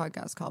hosts a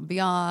podcast called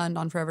Beyond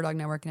on Forever Dog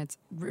Network, and it's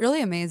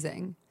really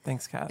amazing.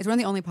 Thanks, Kat. It's one of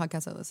the only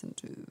podcasts I listen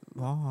to.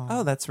 Wow.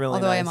 Oh, that's really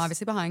Although nice. I am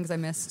obviously behind because I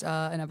missed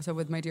an episode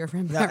with my dear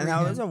friend.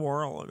 That was a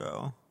whirl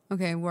ago.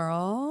 Okay,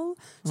 whirl.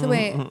 So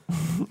wait,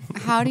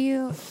 how do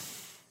you?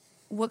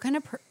 What kind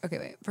of? Okay,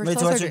 wait. First, Wait,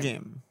 tell so us what's our your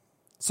dream. dream?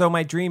 So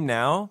my dream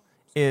now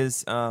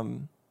is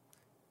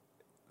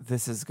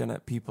this is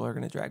people are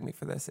gonna drag me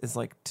for this, is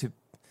like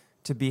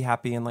to be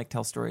happy and like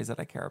tell stories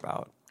that I care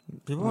about.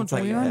 People won't It's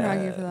like, We won't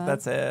drag you for that.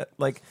 That's it.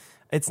 Like,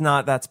 it's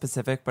not that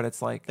specific, but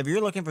it's like, If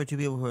you're looking for 2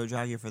 people who will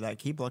drag you for that,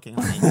 keep looking.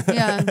 Honey.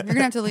 Yeah, you're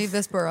gonna have to leave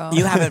this borough.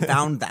 You haven't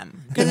found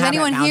them. Because if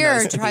anyone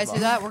here tries to do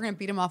that, we're gonna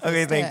beat them off.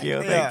 okay, with a thank stick.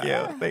 you,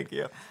 thank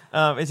you.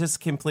 It's just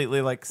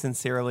completely like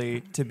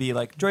sincerely to be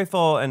like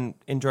joyful and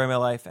enjoy my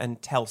life and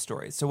tell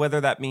stories. So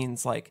whether that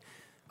means like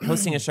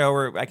hosting a show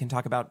where I can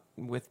talk about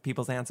with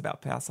people's aunts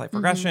about past life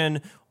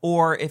regression,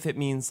 or if it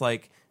means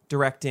like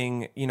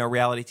directing,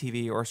 reality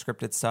TV or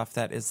scripted stuff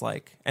that is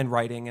like, and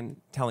writing and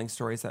telling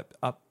stories that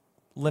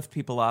lift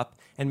people up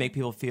and make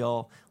people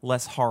feel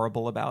less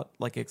horrible about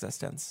like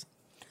existence.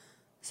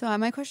 So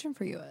my question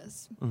for you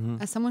is, Mm-hmm.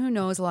 as someone who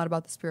knows a lot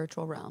about the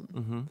spiritual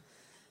realm,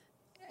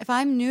 if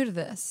I'm new to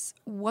this,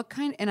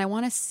 and I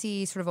want to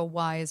see sort of a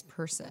wise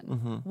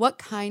person, what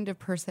kind of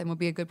person would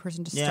be a good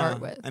person to start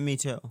with? And me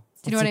too.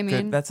 Do you know what I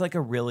mean? That's like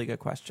a really good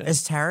question.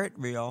 Is tarot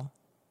real?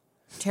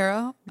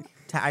 Tarot?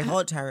 I call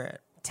it tarot.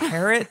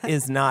 Tarot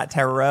is not.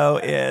 Tarot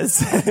is.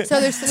 So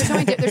there's so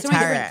many different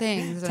Tarot.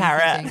 things. that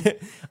I'm thinking.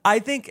 Tarot. I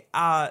think.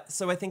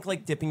 I think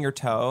like dipping your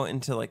toe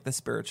into like the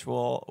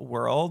spiritual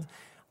world.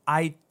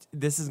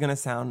 This is gonna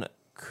sound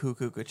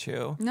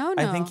cuckoo. No.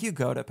 I think you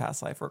go to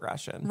past life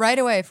regression Right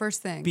away,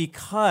 first thing.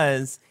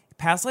 because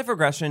past life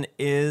regression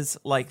is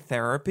like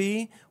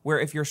therapy. Where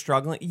if you're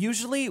struggling,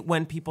 usually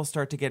when people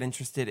start to get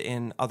interested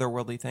in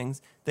otherworldly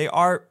things, they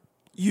are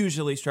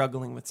usually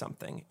struggling with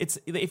something. It's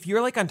if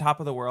you're like on top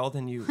of the world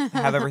and you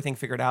have everything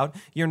figured out,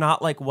 you're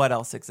not like what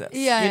else exists.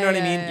 Yeah, you know what I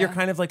yeah, mean? yeah. You're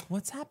kind of like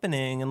what's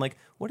happening and like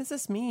what does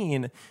this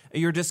mean?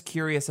 You're just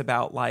curious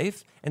about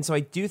life. And so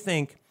I do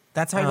think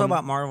That's how I feel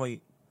about Marvel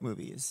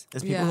movies.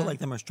 Is people who Yeah. like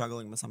them are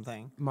struggling with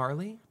something.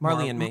 Marley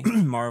and me.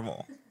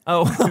 Marvel.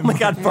 Oh my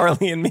God,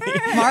 Marley and me.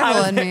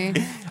 Marvel and me.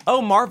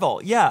 Oh, Marvel.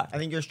 Yeah. I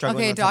think you're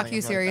struggling. Okay, with something.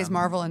 docu-series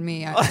Marvel and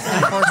me. I'm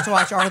forced to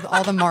watch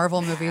all the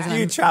Marvel movies. And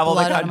You I'm travel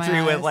the blood out of my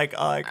country with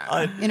eyes.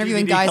 like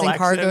Interviewing DVD guys in collection.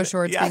 cargo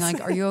shorts, Yes. being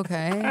like, "Are you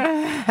okay?"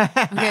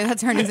 Okay,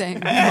 that's her new thing.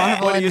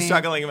 Marvel What are and you me.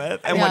 struggling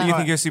with? And what do you Yeah.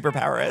 think your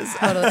superpower is?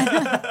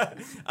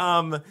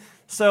 Totally.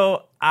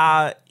 So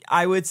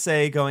I would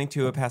say going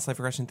to a past life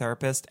regression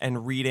therapist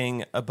and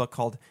reading a book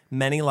called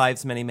Many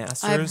Lives, Many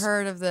Masters. I've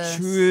heard of this.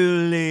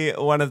 Truly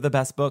one of the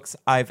best books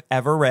I've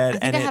ever read. I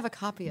think and I it- have a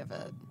copy of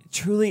it.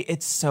 truly,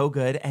 it's so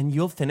good. And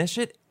you'll finish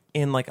it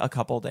in like a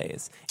couple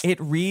days. It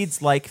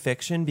reads like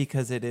fiction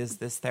because it is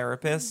this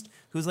therapist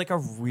who's like a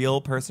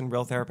real person,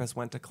 real therapist,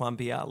 went to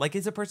Columbia. Like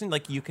is a person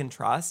like you can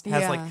trust,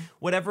 has like Yeah.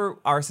 whatever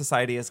our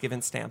society has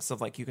given stamps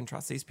of like you can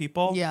trust these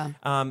people. Yeah.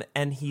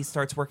 And he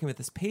starts working with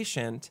this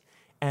patient.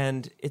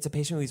 And it's a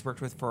patient who he's worked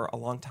with for a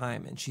long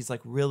time, and she's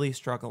like really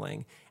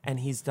struggling.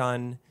 And he's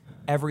done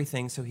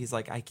everything, so he's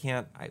like,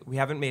 we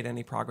haven't made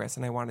any progress,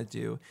 and I want to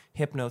do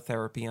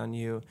hypnotherapy on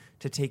you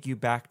to take you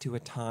back to a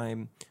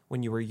time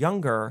when you were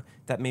younger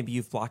that maybe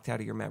you've blocked out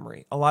of your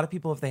memory. A lot of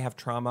people, if they have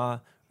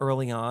trauma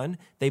early on,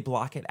 they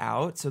block it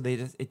out, so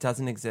it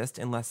doesn't exist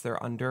unless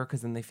they're under,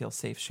 because then they feel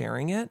safe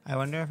sharing it. I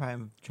wonder if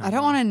I'm. I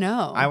don't want to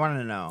know. I want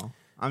to know.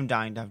 I'm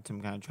dying to have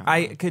some kind of trauma.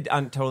 I could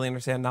totally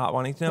understand not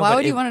wanting to know. Why but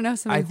would you want to know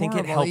something I think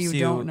it horrible helps that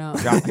you don't know?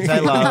 because I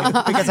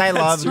love. Because I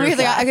love.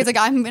 It's like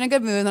I'm in a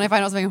good mood, and then I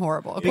find out something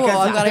horrible. Cool, Because-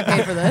 I'm glad I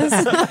paid for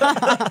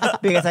this.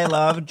 because I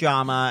love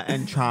drama,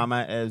 and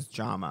trauma is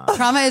drama.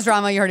 Trauma is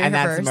drama. You heard it And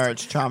here that's first.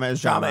 merch. Trauma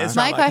is drama. Drama is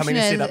My drama. question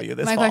Coming is, to CW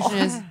this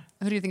fall.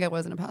 who do you think I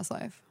was in a past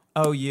life?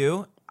 Oh,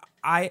 you?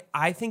 I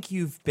think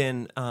you've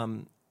been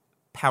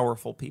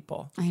powerful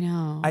people. I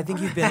know. I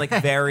think you've been like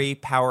very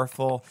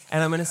powerful,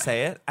 and I'm going to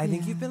say it. I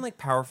think you've been like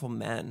powerful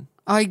men.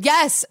 Oh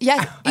yes. You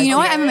know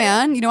what? I'm a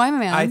man. You know I'm a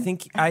man. I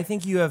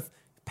think you have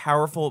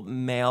powerful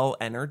male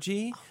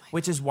energy,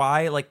 which is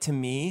why, like, to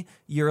me,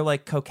 your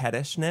like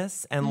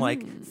coquettishness and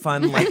like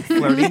fun, like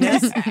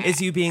flirtiness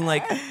is you being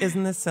like,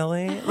 isn't this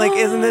silly? Like,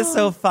 isn't this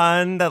so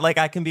fun that like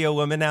I can be a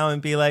woman now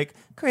and be like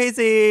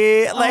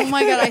crazy? Like, Oh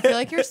my God, I feel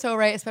like you're so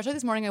right. Especially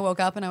this morning, I woke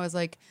up and I was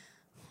like,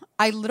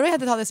 I literally had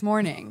the thought this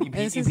morning. You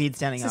peed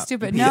standing this up. is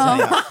stupid. You peed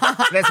No. standing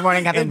up. This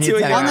morning, Catherine Into peed a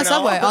standing On the up.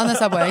 subway. On the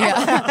subway. Yeah.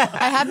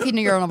 I have peed in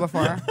a urinal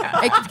before.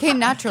 It came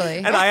naturally.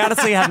 and I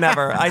honestly have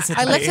never. I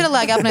lifted a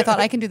leg up and I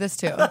thought I can do this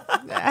too.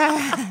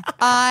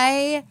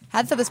 I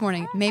had thought this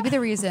morning, maybe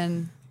the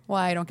reason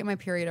why I don't get my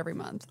period every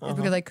month is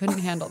because I couldn't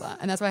handle that.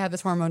 And that's why I have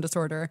this hormone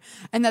disorder.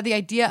 And that the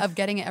idea of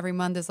getting it every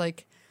month is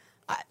like,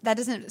 that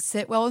doesn't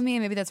sit well with me.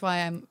 And maybe that's why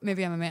I'm a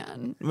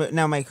man. But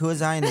now, Mike, who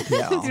is I in the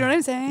PL? Do you know what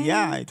I'm saying?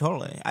 Yeah,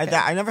 totally.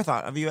 I never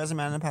thought of you as a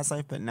man in a past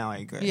life, but now I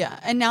agree. Yeah.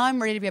 And now I'm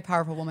ready to be a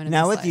powerful woman in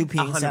Now this with you life.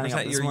 peeing standing up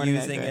 100%, this you're morning,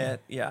 I using agree.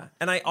 it. Yeah.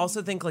 And I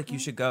also think like you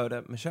should go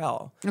to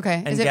Michelle. Okay.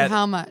 and Is it get-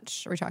 how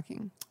much are we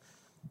talking?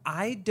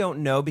 I don't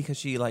know because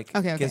she like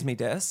Okay. gives me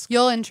disc.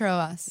 You'll intro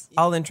us.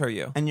 I'll intro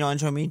you. And you'll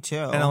intro me too.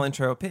 And I'll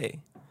intro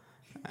P.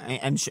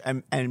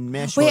 And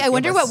Mish. Wait, will I give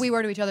wonder us- what we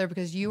were to each other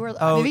because you were,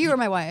 Oh, maybe you were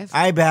my wife.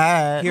 I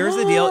bet. Here's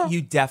the deal.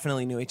 You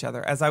definitely knew each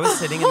other. As I was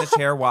sitting in the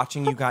chair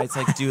watching you guys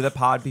like do the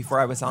pod before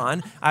I was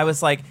on, I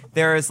was like,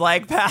 there is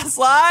like past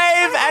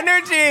life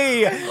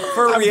energy.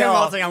 For I'm real.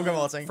 I'm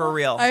convulsing. For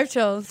real. I have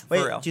chills. Wait,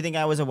 for real. do you think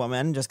I was a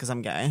woman just because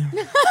I'm gay?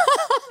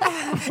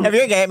 If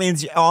you're gay, it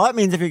means all it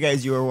means if you're gay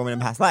is you were a woman in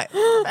past life.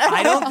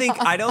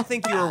 I don't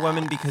think you're a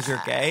woman because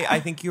you're gay. I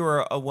think you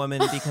were a woman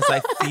because I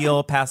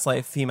feel past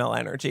life female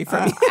energy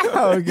from you,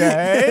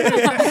 Okay.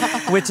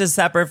 which is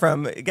separate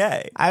from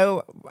gay.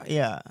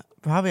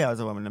 Probably I was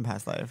a woman in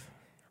past life.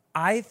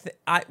 I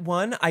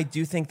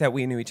do think that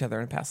we knew each other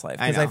in a past life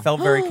I because I know.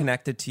 felt very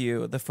connected to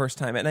you the first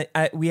time, and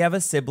we have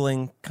a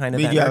sibling kind of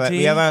We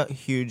energy. have a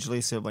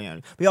hugely sibling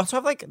energy. We also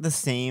have like the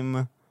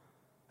same.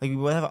 Like we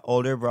both have an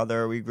older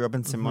brother. We grew up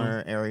in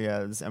similar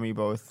areas, and we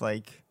both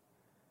like.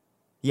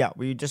 Yeah,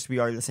 we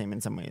are the same in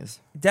some ways.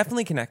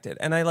 Definitely connected.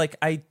 And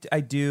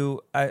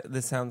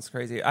this sounds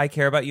crazy. I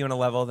care about you on a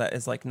level that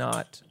is like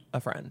not a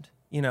friend,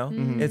 you know?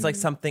 It's like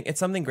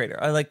something greater.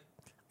 I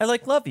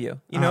love you.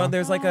 You know,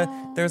 there's like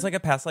a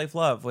past life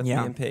love with me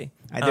and P.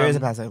 There is a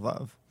past life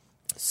love.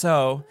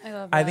 So I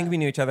love I think that. we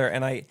knew each other,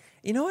 and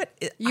you know what?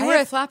 You were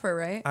a flapper,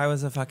 right? I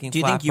was a fucking Do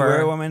you flapper. think you were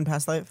a woman in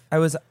past life? I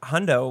was a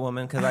hundo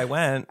woman because I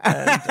went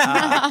and,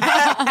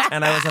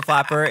 and I was a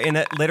flapper in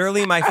it.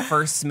 Literally my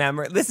first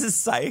memory. This is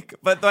psych,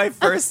 but my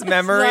first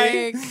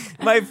memory,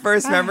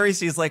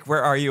 she's like,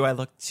 "Where are you?"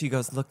 She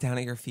goes, "Look down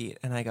at your feet,"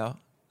 and I go,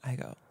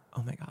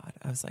 "Oh my God."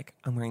 I was like,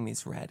 I'm wearing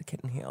these red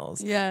kitten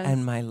heels. Yes.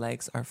 And my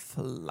legs are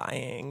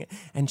flying.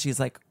 And she's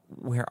like,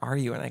 "Where are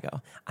you?" And I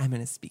go, "I'm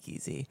in a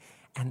speakeasy."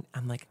 And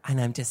I'm like, and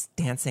I'm just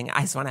dancing.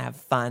 I just want to have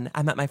fun.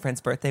 I'm at my friend's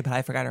birthday, but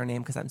I forgot her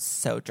name because I'm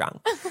so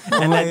drunk.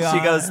 And then she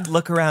goes,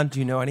 "Look around. Do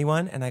you know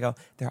anyone?" And I go,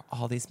 "There are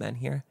all these men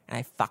here." And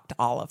I fucked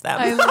all of them.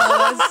 I love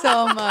that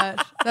so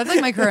much. That's like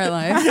my current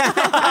life.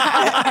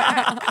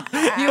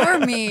 You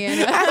were me.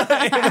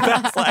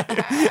 That's like,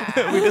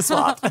 we just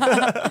swapped.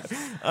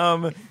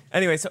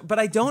 Anyway, but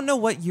I don't know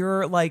what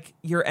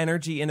your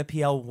energy in a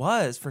PL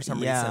was for some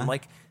reason.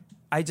 Like,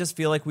 I just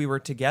feel like we were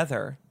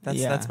together.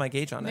 That's my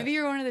gauge on Maybe it.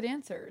 you were one of the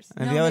dancers.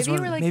 Maybe I was maybe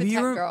you one- were like maybe the you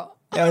tech were- girl.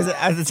 I was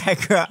a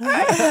tech girl.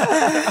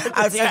 I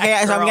was like,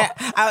 okay,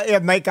 so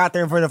Mike got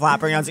there for the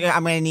flapper, and I was like,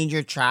 "I'm gonna need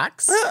your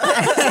tracks."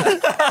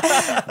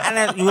 And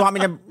then you want me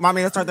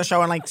to start the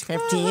show in like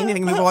 15? You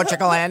think people will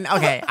trickle in?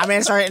 Okay, I'm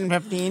gonna start it in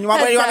 15.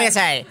 What do you want me to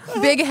say?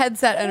 Big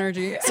headset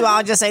energy. So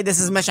I'll just say this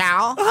is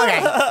Michelle.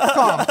 Okay,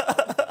 cool.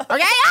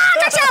 Okay,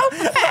 good show.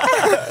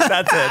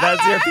 That's it.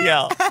 That's your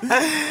PL.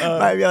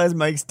 I realized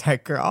Mike's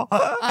tech girl.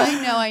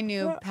 I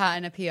knew Pat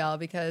in a PL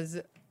because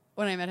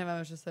when I met him, I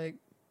was just like,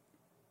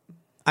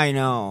 I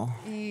know.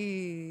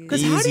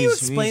 Because how do you Easy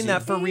explain sweezy.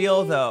 that for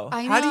real, though?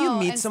 I How do you know,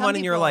 meet and some someone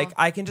and you're people- like,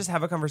 I can just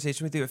have a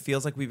conversation with you. It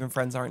feels like we've been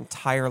friends our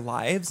entire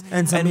lives.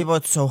 And some people,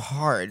 it's so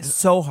hard.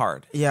 So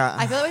hard. Yeah.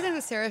 I feel like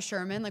with Sarah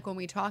Sherman, like when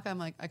we talk, I'm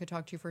like, I could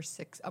talk to you for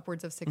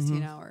upwards of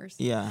 16 hours.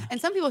 Yeah.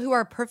 And some people who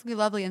are perfectly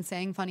lovely and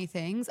saying funny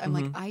things, I'm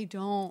like, I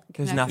don't.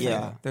 There's connect nothing. with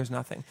Yeah. you. There's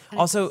nothing.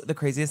 Also, the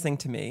craziest thing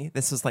to me,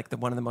 this was like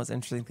one of the most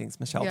interesting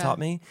things Michelle Yeah. taught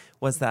me,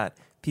 was that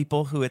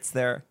people who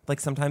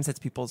sometimes it's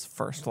people's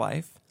first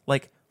life,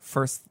 like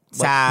first.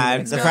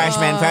 Sad. The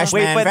human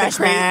freshman. Wait, but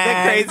freshman.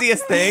 the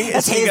craziest thing is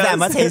Let's haze them.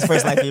 Let's haze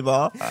first life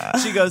people.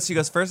 she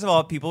goes, first of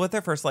all, people with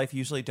their first life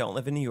usually don't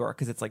live in New York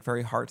because it's like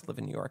very hard to live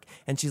in New York.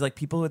 And she's like,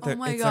 people with their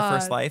my their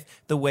first God. life,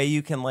 the way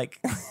you can like,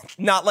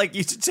 not like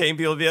you should shame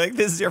people, be like,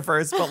 this is your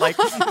first, but like,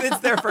 it's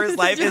their first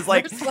life is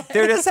like,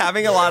 they're just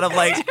having a lot of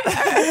like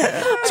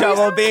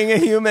trouble being a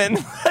human.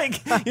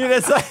 Like, you're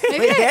just like,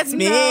 Maybe That's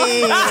me.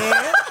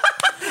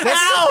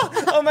 ow!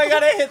 Oh my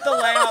God, I hit the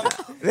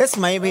lamp. This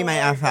might be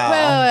my FL.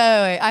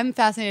 Wait. I'm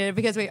fascinated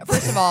because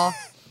first of all,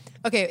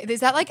 okay, is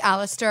that like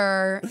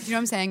Alistair? Do you know what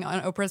I'm saying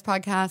on Oprah's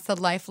podcast? The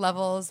life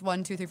levels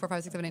 1, 2, 3, 4,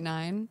 5, 6, 7, 8,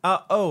 9.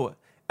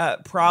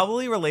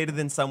 Probably related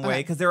in some way Okay.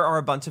 because there are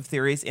a bunch of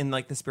theories in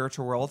like the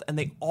spiritual world and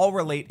they all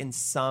relate in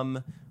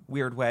some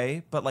weird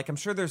way. But like I'm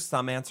sure there's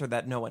some answer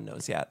that no one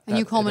knows yet. And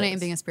you that it culminate in is.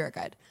 being a spirit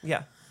guide.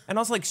 Yeah, and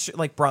also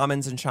like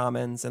Brahmins and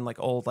shamans and like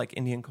old like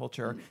Indian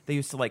culture. They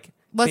used to like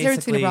What's the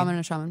difference between a basically- Brahmin and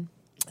a shaman?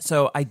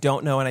 So I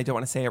don't know, and I don't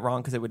want to say it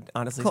wrong because it would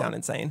honestly Cool. sound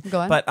insane. Go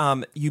on.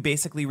 But you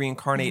basically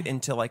reincarnate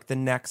into like the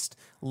next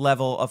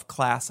level of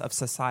class of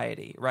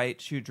society, right?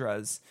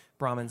 Shudras,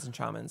 Brahmins, and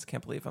shamans.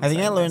 Can't believe I'm I think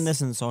I saying learned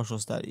this in social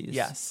studies.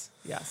 Yes.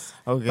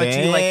 Okay. But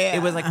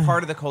it was like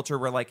part of the culture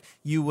where like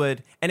you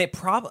would, and it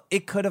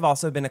could have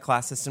also been a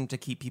class system to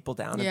keep people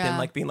down. Have Yeah. been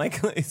like being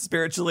like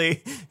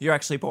spiritually, you're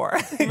actually poor.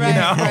 you Right,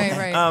 know?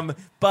 right.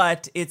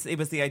 But it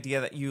was the idea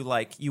that you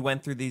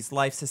went through these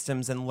life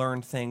systems and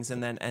learned things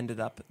and then ended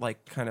up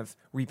like kind of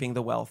reaping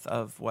the wealth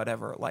of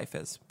whatever life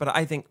is. But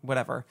I think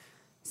whatever.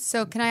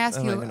 So can I ask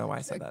I you don't even know why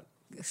I said that.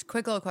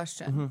 quick little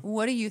question?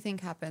 What do you think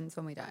happens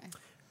when we die?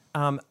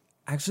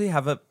 Actually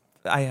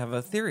I have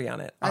a theory on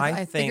it. I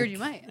think figured you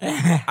might.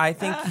 I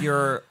think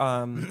your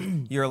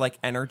like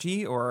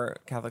energy, or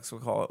Catholics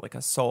would call it like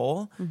a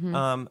soul.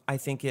 I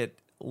think it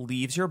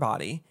leaves your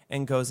body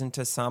and goes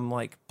into some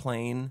like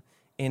plane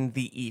in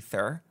the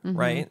ether,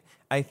 right?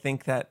 I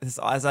think that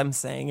as I'm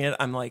saying it,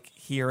 I'm like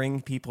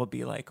hearing people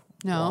be like,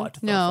 No, what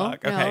the no,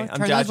 fuck? no. Okay, I'm Turn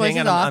those judging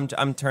and voices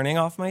I'm turning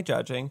off my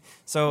judging.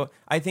 So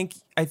I think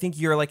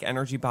your like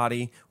energy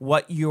body,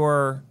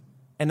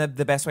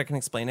 the best way I can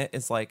explain it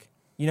is like,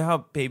 you know how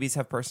babies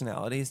have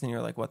personalities and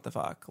you're like, what the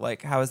fuck?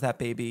 Like, how is that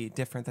baby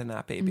different than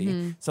that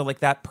baby? So like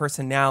that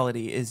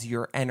personality is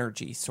your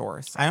energy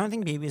source. I don't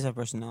think babies have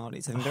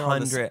personalities. I think they're all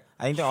the same.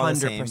 I think they're all the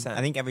same. 100%. I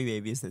think every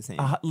baby is the same.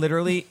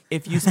 Literally,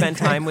 if you spend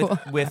time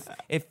with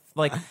if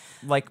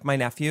like my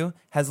nephew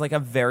has like a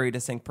very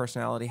distinct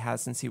personality,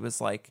 has since he was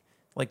like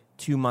like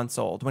 2 months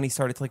old, when he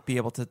started to like be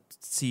able to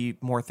see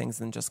more things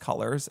than just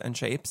colors and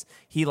shapes,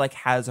 he like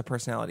has a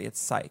personality. It's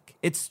psych.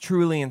 It's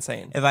truly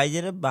insane. If I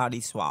did a body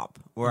swap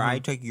where I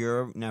took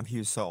your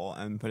nephew's soul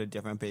and put a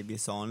different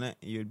baby's soul in it,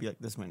 you'd be like,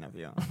 "This is my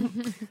nephew."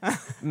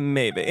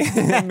 Maybe,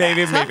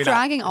 maybe Stop not.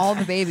 dragging all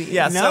the babies.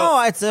 Yeah.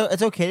 No, it's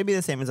okay to be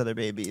the same as other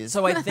babies.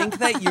 So I think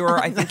that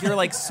your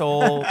like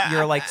soul,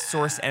 your like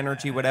source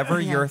energy, whatever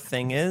your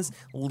thing is,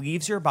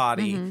 leaves your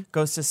body,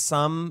 goes to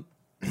some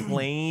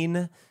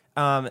plane,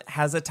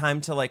 has a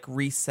time to like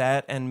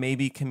reset and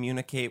maybe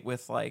communicate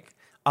with like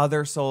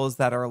other souls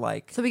that are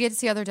like So we get to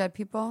see other dead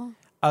people.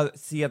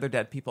 see other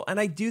dead people. And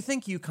I do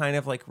think you kind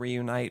of like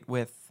reunite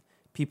with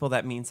people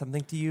that mean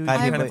something to you.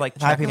 Five You people, kind of like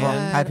five check people,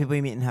 in. five people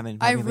you meet in heaven.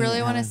 I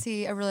really want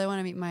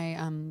to meet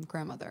my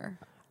grandmother.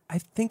 I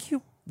think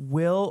you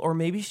will, or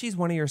maybe she's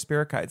one of your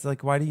spirit guides.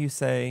 Like, why do you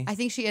say? I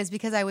think she is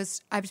because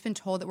I've just been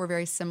told that we're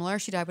very similar.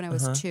 She died when I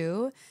was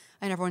 2.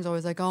 And everyone's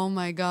always like, "Oh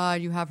my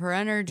God, you have her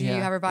energy, you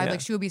Yeah, have her vibe." yeah.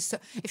 Like she would be so.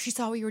 If she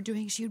saw what you were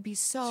doing, she would be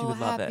so She would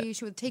love happy. it.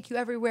 She would take you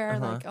everywhere.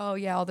 Like, oh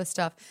yeah, all this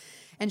stuff.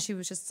 And she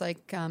was just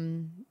like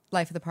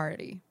life of the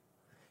party.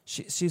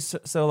 She's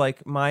so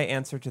like my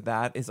answer to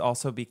that is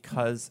also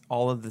because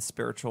all of the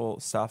spiritual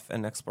stuff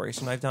and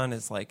exploration I've done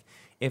is like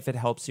if it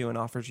helps you and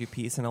offers you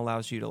peace and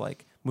allows you to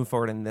like move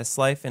forward in this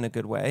life in a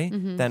good way,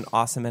 then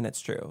awesome and it's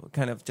true.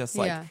 Kind of just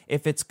like Yeah.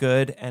 if it's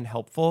good and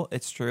helpful,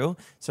 it's true.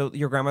 So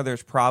your grandmother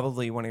is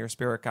probably one of your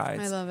spirit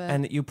guides. I love it.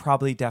 And you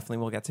probably definitely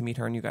will get to meet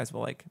her and you guys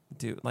will like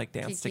do like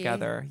dance Kiki.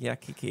 together. Yeah,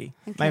 Kiki.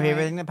 My Okay.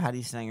 favorite thing that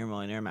Patty Stanger,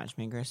 millionaire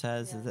matchmaker,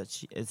 says is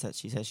that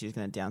she says she's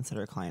going to dance at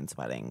her clients'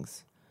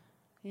 weddings.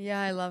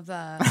 Yeah, I love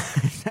that.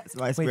 That's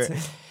my Wait, spirit. say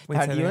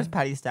Patty, that you know again?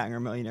 Patty Stanger,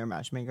 millionaire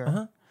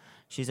matchmaker.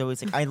 She's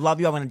always like, "I love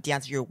you. I'm going to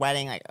dance at your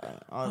wedding." Like,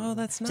 Oh,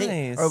 that's she's like-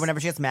 nice. or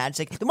whenever she gets mad,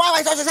 she's like, "Then why am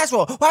I so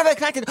successful? Why have I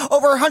connected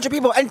over 100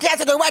 people and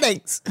danced at their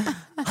weddings?"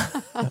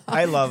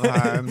 I love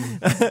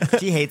her.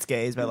 She hates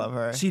gays, but I love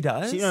her. She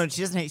does? She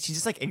doesn't hate. She's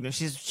just like ignorant.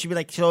 She'd be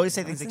like, she'll always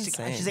say things That's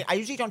like, insane. she's like, "I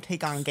usually don't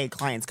take on gay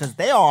clients because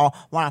they all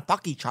want to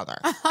fuck each other."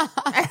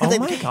 Oh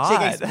my She God.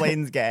 like,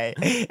 explains gay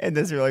in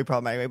this really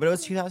problematic way. But it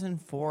was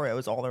 2004. It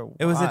was all there was.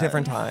 It was a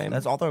different time.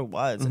 That's all there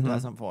was in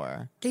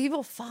 2004. Gay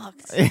people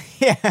fucked.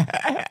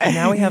 And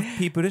now we have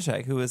Pete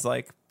Buttigieg, who is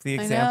like the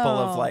example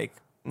of know. like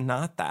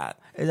not that.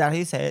 Is that how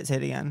you say it? Say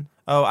it again.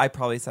 Oh, I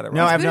probably said it wrong.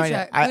 No, I have no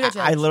idea. Buttigieg.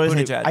 I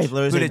literally say, Buttigieg. I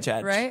literally say,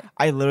 Buttigieg. Right?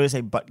 I literally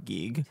say butt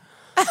geek.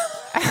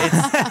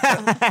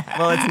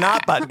 Well, it's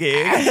not butt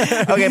gig.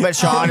 Okay, but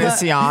Sean is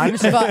Sion.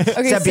 But-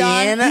 okay,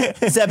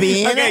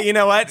 Sabine. Okay, you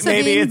know what?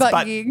 Maybe Sabine it's butt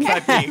butt gig. gig.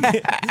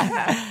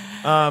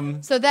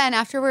 So then,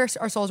 after our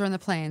souls are in the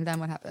plane, then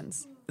what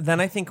happens? Then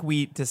I think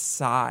we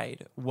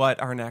decide what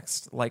our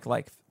next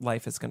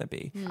life is going to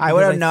be. I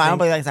would have Because no. I don't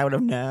think- believe I would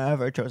have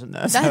never chosen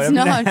this. I That's would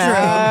have not true.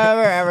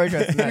 Never ever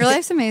chosen this. Your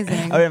life's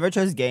amazing. I would never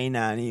chose gay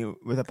nanny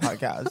with a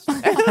podcast.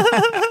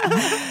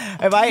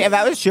 if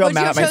that was true, I'm Would you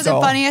mad have at my chosen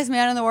soul. funniest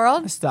man in the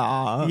world?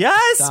 Stop.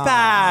 Yes, Stop.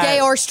 Pat.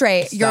 Gay or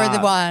straight? You're the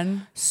Stop.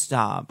 one.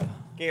 Stop.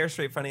 Gay or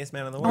straight funniest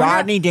man in the world.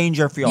 Rodney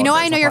Dangerfield. You know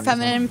I is know a you're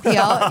funny feminine in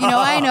PL. You know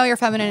I know you're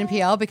feminine in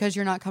PL because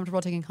you're not comfortable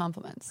taking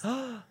compliments. You're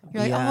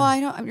like, Yeah. oh, I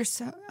know. You're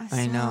so. I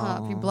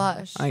Stop. know. You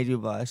blush. I do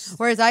blush.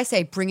 Whereas I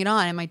say, bring it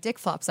on, and my dick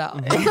flops out.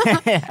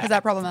 Is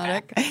that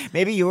problematic?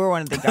 Maybe you were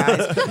one of the guys.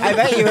 I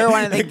bet you were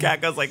one of The the. cat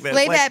goes like this.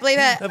 Play like, bet, play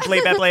bet.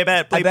 Play bet, play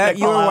bet. I Play bet bet,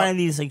 you were call one out. of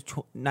these like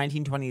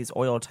 1920s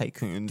oil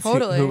tycoons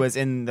Totally. who was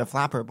in the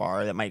flapper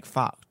bar that Mike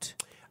fucked.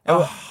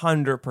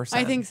 100%.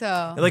 I think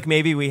so. Like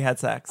maybe we had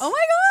sex. Oh my god!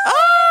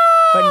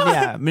 But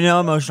yeah, no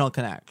emotional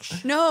connection.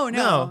 No,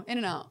 No. in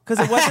and out. Because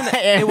it wasn't.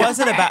 It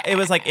wasn't about. It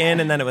was like in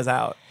and then it was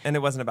out, and it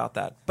wasn't about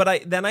that. But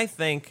I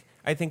think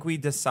we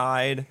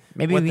decide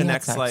Maybe what we the had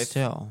next sex life.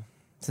 too.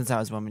 Since I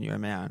was a woman, you're a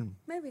man,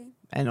 Maybe.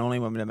 and only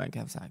women and men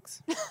can have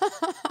sex.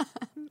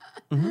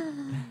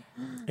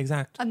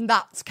 Exact. And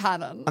that's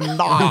canon.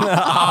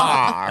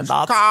 God.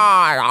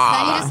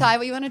 Then you decide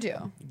what you want to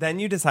do. Then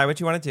you decide what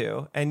you want to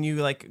do, and you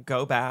like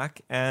go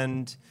back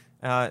and.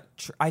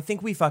 I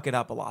think we fuck it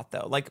up a lot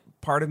though. Like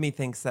part of me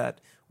thinks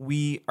that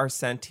we are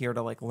sent here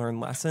to like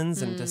learn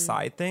lessons and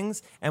decide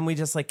things, and we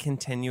just like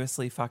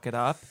continuously fuck it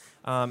up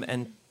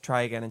and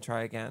try again and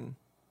try again.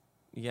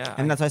 Yeah,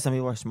 And that's why some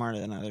people are smarter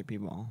than other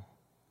people.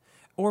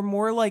 or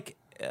more like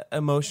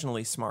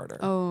emotionally smarter.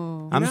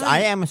 Oh.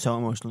 I am so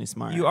emotionally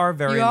smart. You are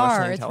very You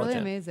emotionally are. It's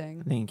intelligent. really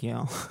amazing. Thank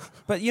you.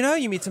 But you know,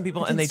 you meet some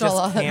people and they Still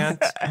just us.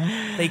 can't.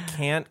 They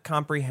can't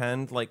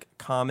comprehend like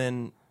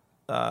common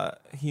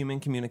human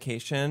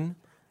communication.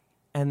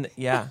 And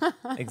yeah,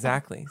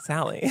 exactly,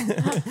 Sally.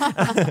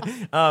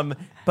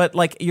 But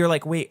like, you're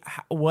like, wait,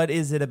 what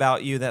is it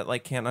about you that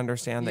like can't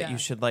understand that Yeah. you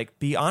should like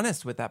be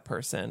honest with that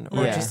person,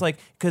 or Yeah. just like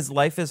because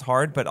life is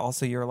hard, but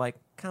also you're like,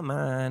 come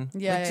on,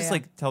 Yeah, like, yeah, just yeah.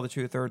 like tell the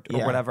truth or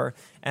Yeah. whatever.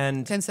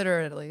 And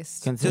Consider it at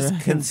least. Consider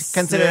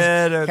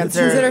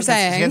Consider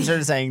saying.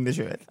 Consider saying the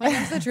truth. When it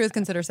comes to the truth,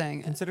 consider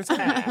saying it. consider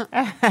something.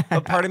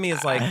 But part of me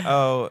is like,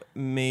 oh,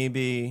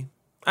 maybe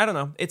I don't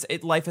know.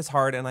 Life is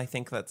hard, and I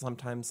think that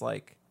sometimes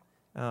like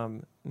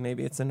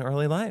maybe it's an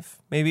early life.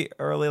 Maybe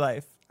early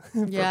life.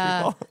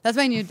 Yeah, people.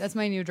 that's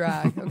my new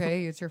drag.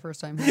 Okay, it's your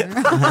first time here.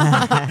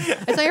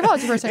 It's not your fault.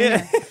 It's your first time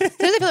here.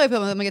 Sometimes I feel like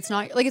people, I'm like, it's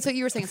not like it's what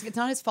you were saying. It's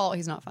not his fault.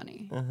 He's not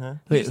funny.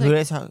 Wait,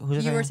 Like,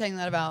 who's you were saying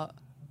that about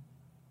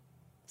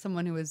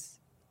someone who was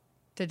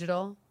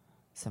digital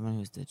someone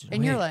who's digital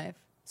in your life.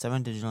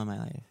 Someone digital in my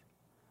life.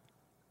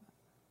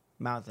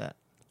 Mouth it.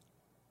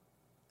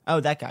 Oh,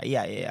 that guy.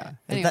 Yeah. Anyway.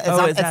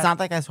 It's not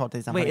that guy's fault.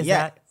 He's not Wait, funny. is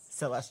yeah. that-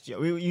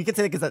 Celestial. You can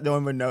say it because no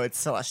one would know it's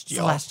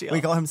Celestial. Celestial.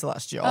 We call him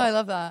Celestial. Oh, I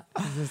love that.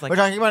 It's like, We're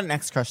talking about an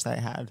ex crush that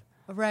I had.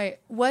 Right.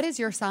 What is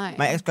your sign?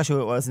 My ex crush, who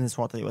it wasn't his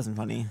fault that he wasn't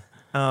funny.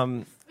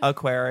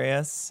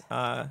 Aquarius.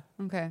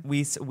 Okay.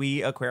 We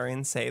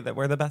Aquarians say that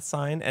we're the best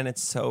sign, and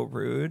it's so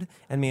rude.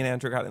 And me and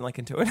Andrew got in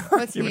into an What's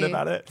argument he?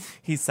 about it.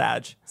 He's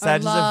Sag. Sag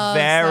is love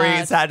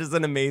Sag. Sag is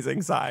an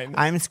amazing sign.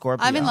 I'm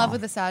Scorpio. I'm in love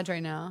with the Sag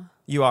right now.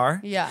 You are?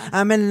 Yeah.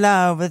 I'm in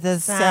love with a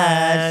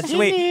Sag.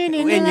 Wait, in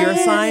your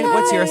sign,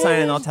 what's your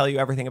sign? And I'll tell you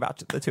everything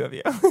about the two of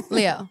you.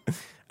 Leo.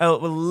 Oh,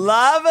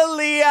 love a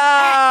Leo.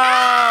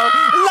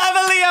 Love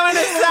a Leo and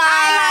a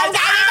Sag.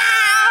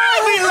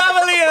 We love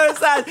a Leo and a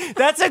Sag.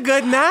 That's a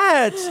good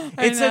match.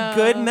 It's a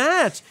good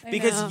match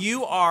because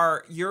know.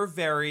 you're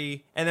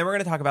very, and then we're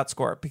going to talk about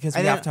Scorp because we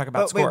And have then- to talk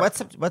about Wait,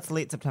 Scorp. what's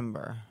late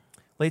September?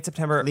 Late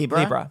September,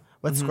 Libra.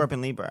 What's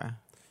Scorpion Libra?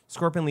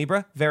 Scorpion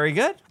Libra, very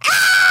good.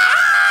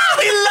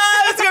 We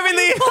love Scorpion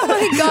Libra. Oh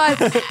my God.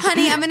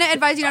 Honey, I'm going to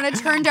advise you not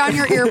to turn down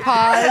your ear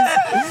pods.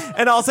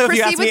 And also, if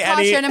you Proceed ask with me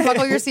any, caution and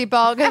buckle your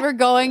seatbelt because we're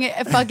going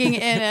fucking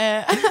in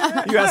it.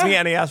 you ask me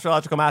any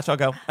astrological match, I'll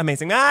go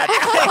amazing match,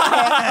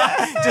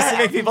 just to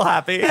make people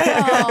happy.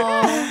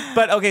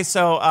 But okay,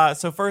 so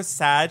first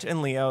Sag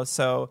and Leo.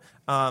 So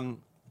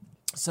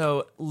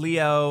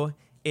Leo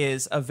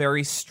is a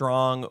very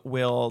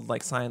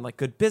strong-willed sign,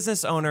 good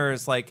business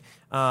owners,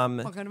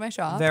 Welcome to my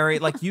shop. very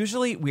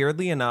usually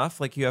weirdly enough,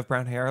 you have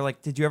brown hair.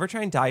 Did you ever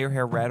try and dye your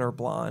hair red or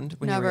blonde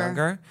when you were Never.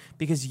 younger?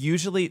 Because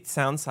usually it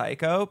sounds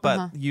psycho,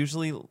 but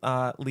usually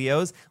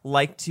Leos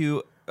like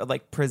to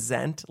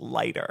present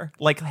lighter,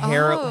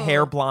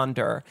 hair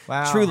blonder.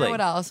 Wow. Truly.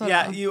 What else? What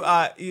yeah, else?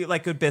 you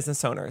like good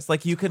business owners.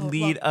 You could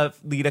lead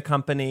a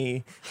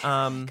company.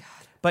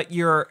 But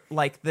you're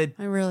I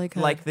really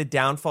could. the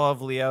downfall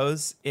of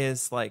Leos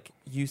is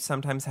you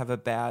sometimes have a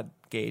bad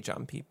gauge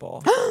on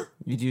people.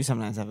 You do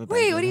sometimes have a bad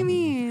Wait, what do you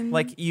feeling.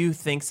 mean? You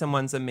think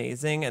someone's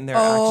amazing and they're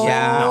Oh, actually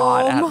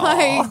not at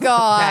my all.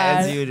 God.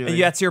 That's you doing.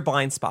 That's your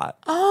blind spot.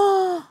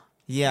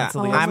 Yeah, That's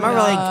a Leo I'm sign. a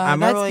really,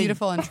 That's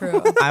beautiful and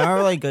true. I'm a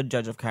really good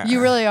judge of character.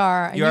 You really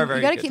are. And You are you very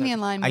got to good keep me judge.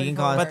 in line. I moving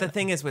can call it- forward. But the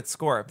thing is with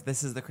Scorp,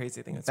 this is the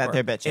crazy thing with That Scorp.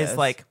 they're bitches. Is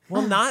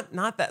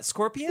not that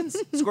Scorpions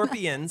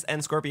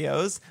and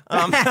Scorpios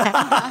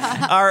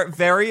are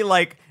very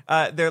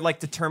they're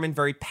determined,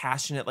 very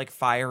passionate,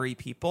 fiery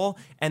people,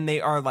 and they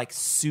are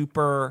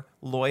super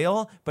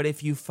loyal. But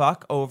if you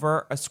fuck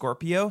over a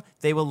Scorpio,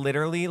 they will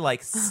literally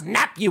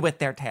snap you with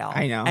their tail.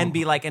 I know. And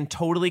be and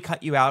totally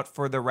cut you out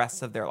for the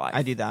rest of their life.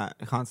 I do that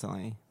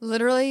constantly.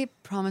 Literally,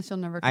 promise you'll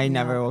never. I cut me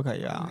never out. will cut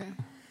you out. Okay.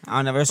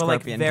 I'll never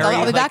scorpion. very-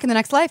 I'll be like- back in the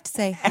next life to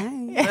say hi.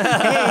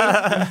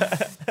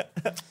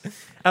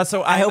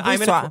 So I hope we I'm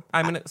gonna, swap.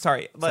 I'm gonna.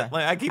 Sorry,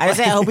 I keep. I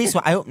say I hope we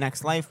swap. I hope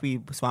next life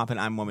we swap and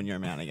I'm woman, you're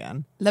man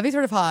again. That'd be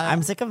sort of hot.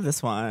 I'm sick of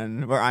this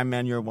one where I'm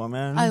man, you're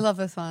woman. I love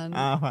this one.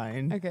 Oh,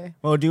 fine. Okay.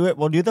 We'll do it.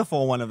 We'll do the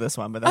full one of this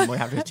one, but then we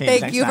have to change.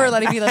 Thank next you for time.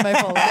 letting me live my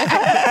full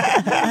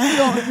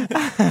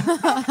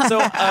life. so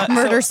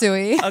Murder so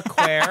Suey.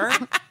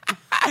 Aquare.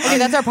 Okay,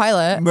 that's our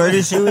pilot.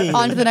 Murder Shui.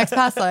 On to the next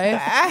past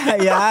life.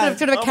 Yeah.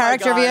 Sort of a Oh my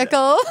character God.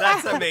 vehicle.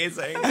 That's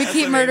amazing. We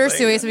keep Murder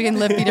Suey so we can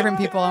be different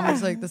people. I'm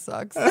just this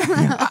sucks. So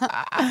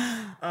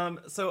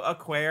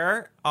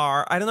Aquare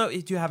are. I don't know.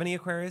 Do you have any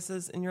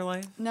Aquariuses in your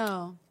life?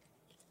 No.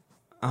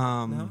 Wait,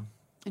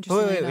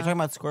 Interesting. we're talking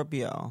about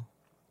Scorpio.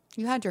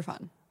 You had your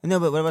fun.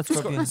 No, but what about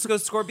Scorpio? So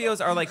Scorpios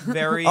are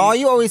very. All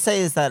you always say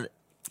is that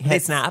they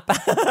snap.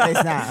 They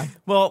snap.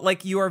 Well,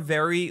 you are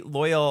very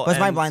loyal. What's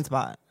my and blind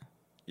spot?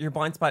 Your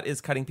blind spot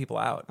is cutting people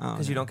out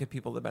because okay. you don't give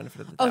people the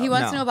benefit of the doubt. Oh, he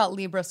wants No. to know about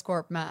Libra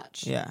Scorp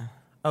match. Yeah.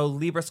 Oh,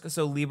 Libras.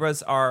 So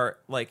Libras are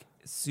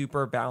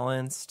super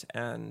balanced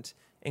and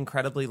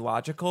incredibly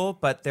logical,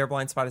 but their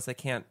blind spot is they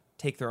can't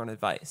take their own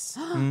advice.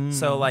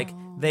 So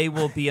they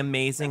will be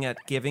amazing at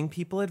giving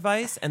people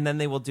advice, and then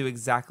they will do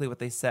exactly what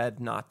they said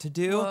not to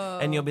do,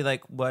 and you'll be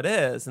like, "What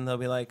is?" And they'll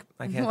be like,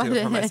 "I can't do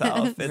it for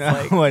myself."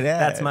 It's What is?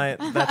 that's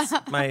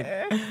my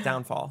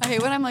downfall. I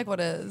hate when I'm like, what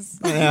is?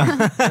 Yeah.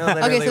 No, Okay,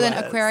 literally so then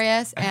what is.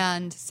 Aquarius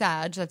and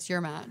Sag, that's your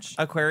match.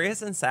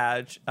 Aquarius and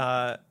Sag.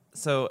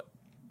 So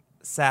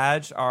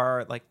Sag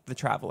are the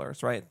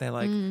travelers, right? They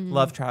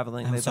love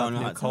traveling. I'm They so love new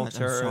not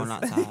cultures. I'm so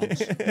not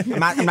Sag.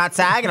 I'm not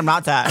Sag and I'm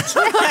not Sag.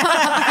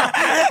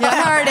 You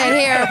heard it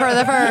here for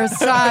the first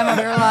time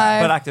of your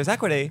life. But actors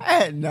equity.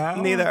 No.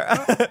 Neither.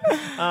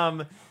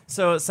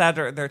 So Sag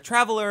they're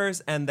travelers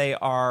and they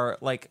are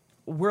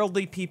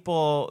worldly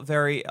people,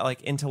 very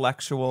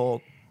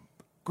intellectual,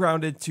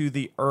 grounded to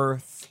the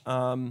earth.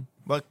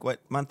 What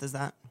month is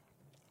that?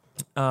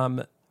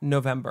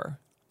 November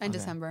and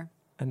December.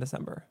 and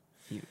December.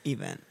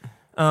 Even.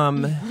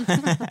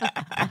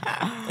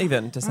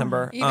 Even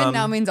December. Even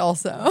now means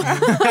also. November,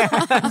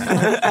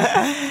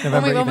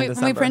 when we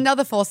December. print out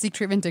the full Seek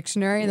Treatment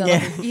Dictionary,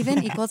 that'll be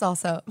even equals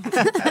also.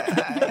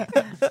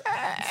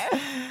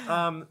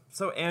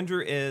 So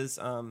Andrew is,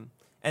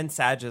 and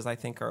Sages, I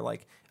think, are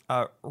like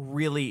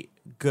really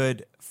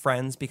good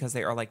friends because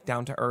they are like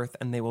down to earth,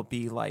 and they will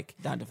be like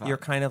Down to fuck. You're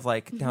kind of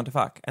like down to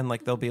fuck, and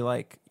like they'll be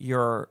like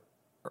you're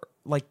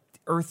like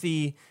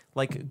earthy,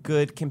 like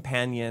good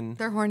companion.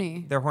 They're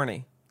horny. They're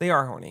horny. They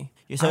are horny.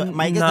 So I'm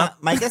Mike is not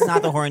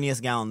the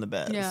horniest gal in the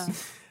biz. Yeah.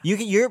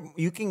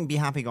 You can be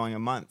happy going a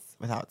month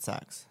without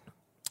sex.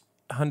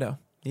 Hundo.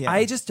 Yeah.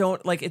 I just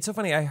don't like. It's so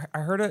funny. I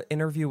heard an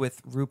interview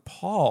with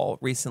RuPaul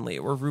recently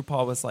where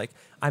RuPaul was like,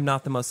 "I'm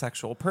not the most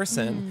sexual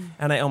person,"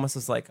 and I almost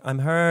was like, "I'm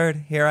heard.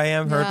 Here I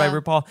am, heard by Yeah.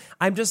 RuPaul."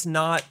 I'm just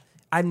not.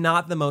 I'm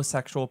not the most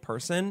sexual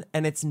person,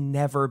 and it's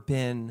never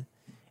been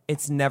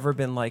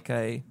like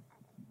a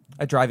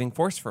driving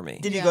force for me.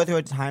 Did you Yeah. go through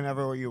a time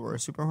ever where you were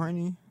super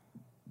horny?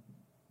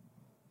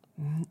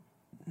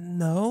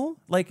 No,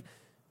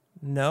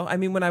 no. I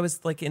mean, when I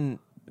was like in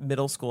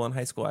middle school and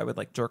high school, I would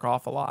like jerk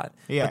off a lot.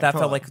 Yeah, but that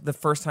felt totally. like the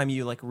first time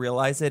you like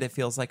realize it, it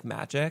feels like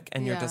magic,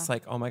 and you're Yeah. just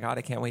like, oh my god,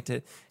 I can't wait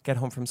to get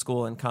home from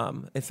school and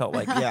come. It felt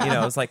like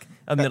Yeah. it was like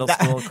a middle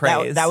school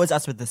craze. That was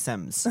us with The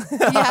Sims.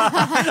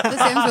 Yeah. The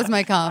Sims was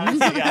my cum.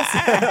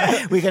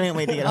 We couldn't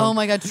wait to get home. Oh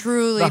my god,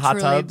 truly, The hot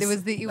truly. tubs. It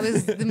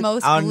was the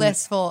most I'll-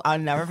 blissful. I'll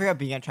never forget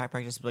being at track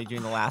practice, like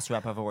doing the last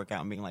rep of a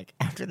workout and being like,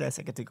 after this,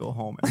 I get to go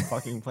home and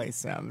fucking play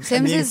Sims. And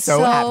Sims being is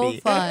so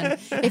happy. fun.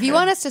 If you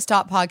want us to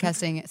stop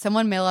podcasting,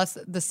 someone mail us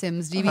the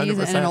Sims DVDs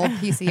and an 100%. old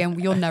PC, and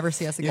you'll never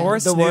see us again. or The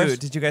snood. worst-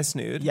 Did you guys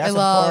snood? Yes, I of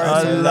love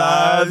course. Sims.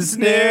 I love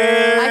snood.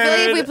 I feel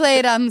like if we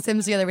played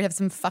Sims together, we'd have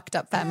some fucked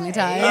up family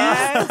time.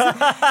 Yes.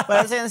 But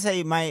I was going to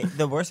say,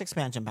 the worst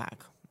expansion pack,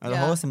 or the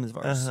Yeah. whole Sims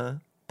verse,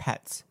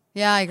 pets.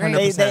 Yeah, I agree.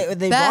 100%.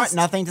 They brought Best.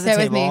 nothing to the Say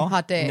table. with me,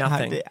 hot date.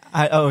 Nothing.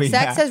 Yeah.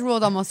 Sex has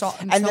ruled almost all.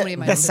 And so the, many of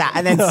my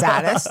and then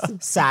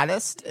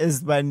saddest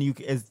is when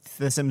is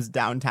the Sims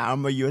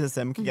downtown, where you as a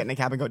Sim can get in a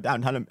cab and go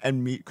downtown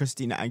and meet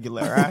Christina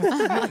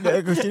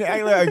Aguilera. Christina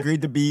Aguilera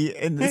agreed to be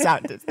in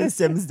the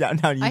Sims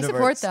downtown I universe.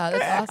 support that.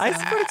 That's awesome. I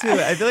support it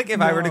too. I feel like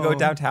if I were to go No.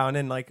 downtown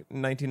in like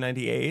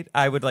 1998,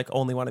 I would like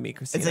only want to meet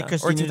Christina. It's like or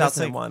Christina, just,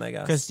 2001, I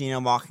guess. Christina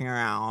walking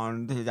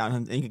around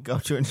downtown, and you could go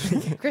to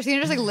and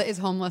Christina just like is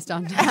homeless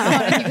downtown,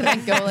 and you can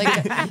like go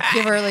like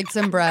give her like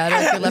some bread,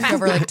 like your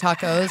leftover like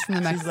tacos from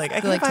the Mexican. Like, I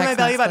can't find my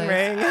belly button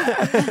ring.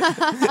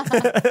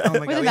 oh my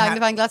With God, a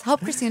magnifying glass,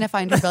 help Christina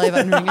find her belly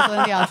button ring. It's one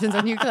of the options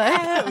on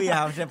Uclay. we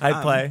have to.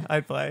 I'd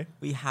play.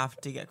 We have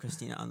to get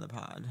Christina on the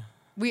pod.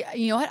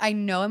 You know what? I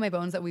know in my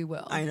bones that we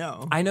will. I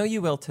know. I know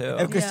you will too.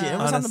 If Christina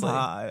was Honestly. on the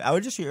pod, I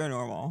would just treat her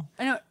normal.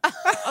 I know.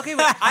 Okay,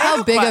 wait.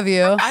 How big of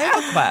you? I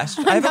have a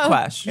question. I have a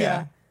question.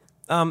 Yeah.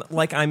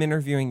 Like I'm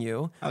interviewing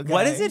you. Okay.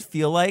 What does it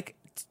feel like?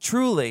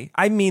 Truly,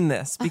 I mean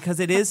this because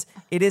it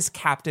is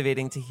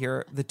captivating to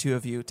hear the two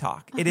of you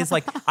talk. It is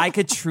like I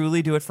could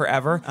truly do it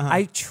forever.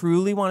 I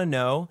truly want to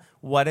know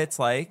what it's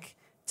like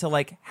to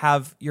like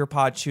have your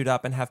pod shoot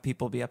up and have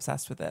people be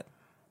obsessed with it.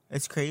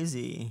 It's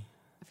crazy.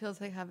 It feels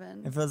like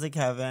heaven. It feels like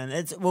heaven.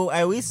 It's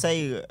I always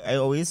say Yeah,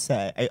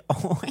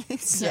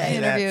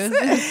 that.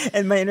 interviews.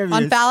 In my interviews.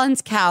 On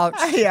Fallon's couch.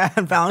 Yeah,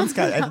 on Fallon's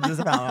couch. There's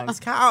a Fallon's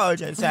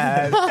couch. I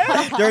said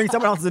during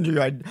someone else's interview.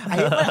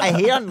 I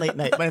hate on late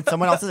night when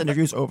someone else's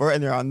interview's over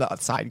and they're on the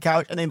side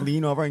couch and they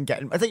lean over and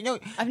get. It's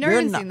like I've never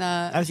you're even not- seen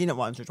that. I've seen it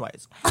once or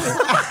twice.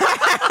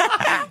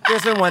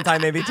 There's been one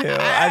time, maybe two.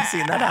 I've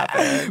seen that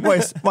happen.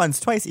 once,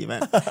 twice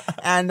even.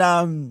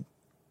 And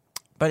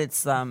but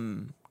it's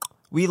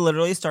we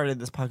literally started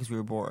this podcast because we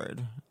were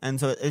bored, and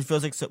so it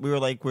feels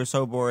like we're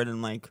so bored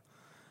and like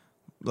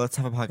let's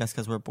have a podcast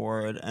because we're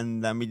bored,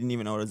 and then we didn't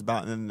even know what it was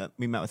about, and then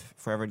we met with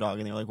Forever Dog,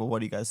 and they were like, well, what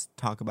do you guys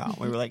talk about?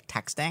 We were like,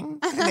 texting,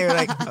 and they were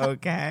like,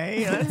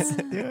 okay, let's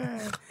do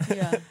it.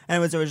 Yeah. And it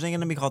was originally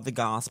going to be called The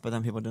Goss, but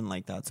then people didn't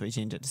like that, so we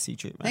changed it to Sea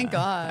Treatment. Thank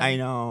God. I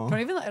know. I don't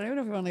even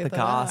know if we want to get The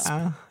that out.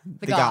 Gosp.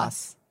 The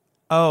Goss.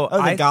 Oh,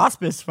 Oh, the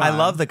Gosp is fun. I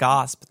love the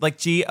Gosp, like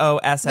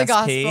GOSSP. The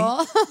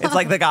gospel. It's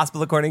like the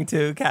gospel according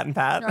to Cat and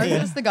Pat. Or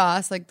just the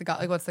goss, like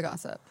what's the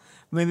gossip?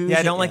 Maybe we Yeah, I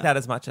should- don't like that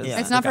as much as Yeah.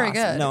 It's the not very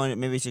gossip. good. No,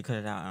 maybe we should cut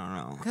it out. I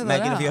don't know. Cut it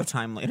Megan, if you out. have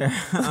time later.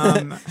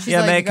 She's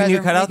Yeah, like, Meg, can guys you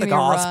are cut out the making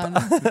me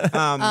Gosp?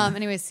 run.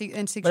 Anyways,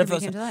 and Seek But if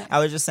Treatment it came was- to that. I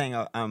was just saying,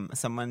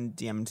 someone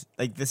DM'd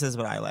like, this is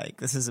what I like.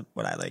 This is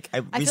what I like.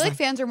 I feel like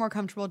fans are more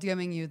comfortable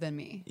DMing you than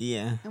me.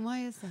 yeah. And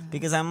why is that?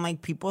 Because I'm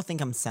like, people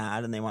think I'm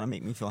sad and they want to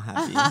make me feel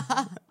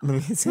happy.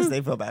 Maybe it's because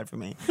they feel bad for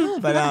me.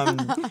 But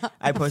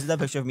I posted that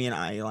picture of me in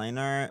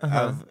eyeliner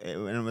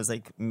and it was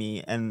like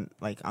me and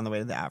like on the way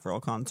to the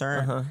Avril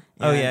concert. Oh,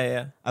 And yeah,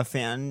 yeah. A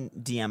fan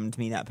DM'd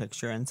me that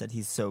picture and said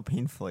he's so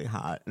painfully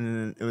hot,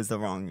 and it was the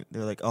wrong. They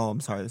were like, "Oh,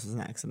 I'm sorry, this was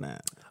an accident."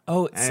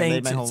 Oh, And it saying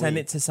made my to whole send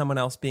week. it to someone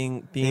else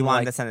being wanted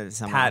like, to send it to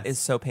someone Pat else. is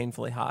so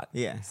painfully hot.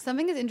 Yeah.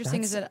 Something that's interesting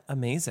That's is that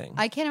amazing.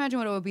 I can't imagine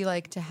what it would be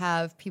like to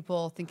have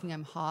people thinking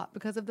I'm hot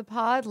because of the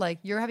pod. Like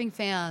you're having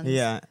fans.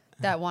 Yeah.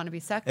 that want to be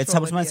sexual. It's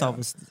helped with my you.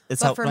 it's But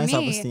helped for my me,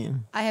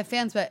 self-esteem. I have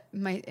fans, but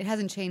it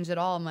hasn't changed at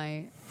all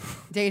my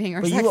dating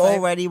or But sex you life.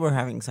 already were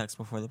having sex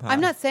before the pod.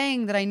 I'm not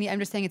saying that I'm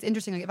just saying it's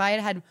interesting. Like if I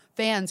had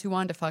fans who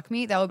wanted to fuck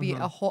me, that would be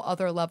a whole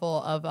other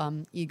level of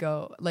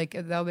ego. Like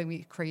that would make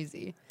me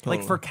crazy.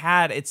 Like for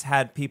Kat, it's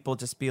had people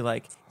just be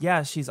like,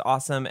 yeah, she's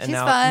awesome. And She's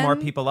now fun. more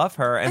people love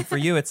her. And for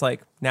you, it's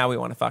like, now we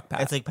want to fuck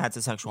Pat. It's like Pat's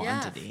a sexual Yeah.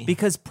 entity.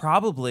 Because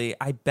probably,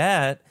 I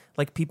bet,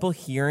 like people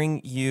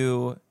hearing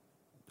you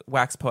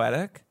wax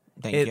poetic,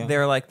 Thank you.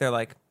 they're like,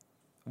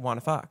 want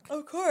to fuck.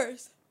 Of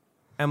course.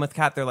 And with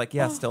Kat, they're like,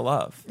 yeah, still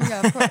love.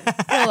 Yeah, of course.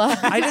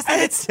 I just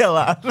think it's still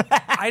up.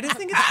 I just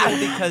think it's cool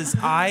because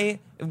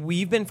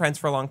we've been friends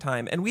for a long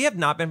time and we have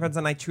not been friends.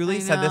 And I truly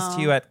said this to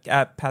you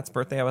at Pat's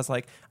birthday. I was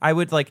like, I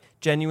would like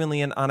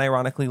genuinely and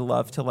unironically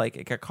love to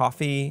like get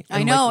coffee. And,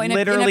 I know, like, in a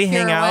literally pure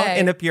hang out way.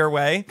 in a pure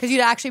way. Because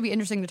you'd actually be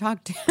interesting to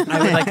talk to.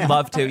 I would like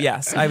love to.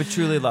 Yes, I would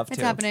truly love to.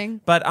 It's happening.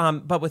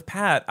 But with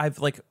Pat,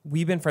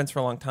 we've been friends for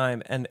a long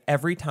time, and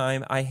every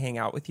time I hang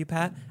out with you,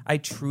 Pat, I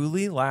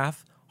truly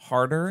laugh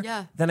harder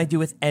than I do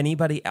with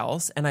anybody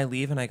else, and I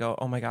leave and I go,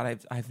 oh my god,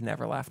 I've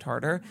never laughed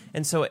harder.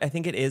 And so I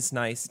think it is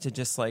nice to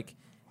just like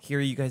hear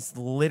you guys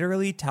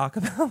literally talk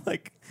about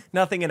like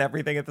nothing and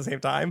everything at the same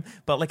time,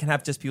 but like can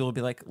have just people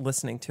be like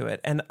listening to it.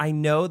 And I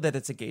know that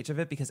it's a gauge of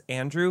it because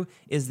Andrew's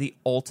the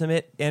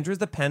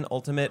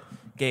penultimate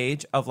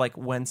gauge of like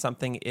when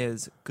something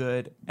is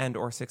good and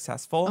or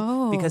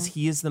successful because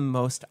he is the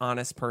most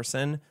honest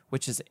person,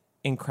 which is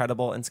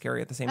incredible and scary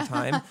at the same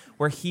time.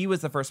 Where he was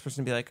the first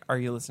person to be like, are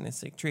you listening to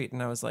Sleek Treat?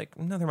 And I was like,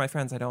 no, they're my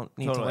friends, I don't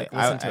need to like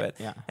listen to it.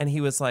 Yeah. And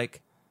he was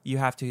like, you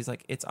have to. He's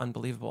like, it's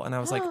unbelievable. And I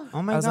was like,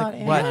 Oh my I was God,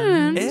 like, what?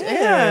 And Is? we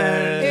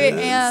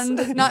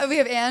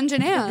have Ange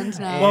and Ange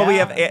now. Well, we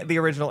Yeah. have the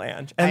original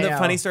Ange. And I the know.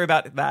 funny story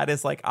about that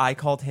is like I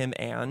called him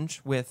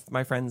Ange with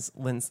my friends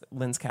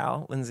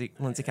Lindsay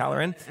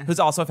Callerin, who's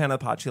also a fan of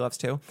the pod. She loves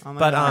too. Oh my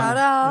But God. Shout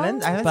out. I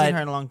haven't but seen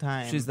her in a long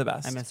time. she's the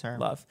best. I miss her.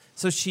 Love.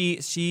 So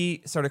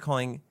she started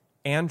calling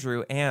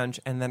Andrew Ange,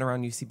 and then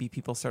around UCB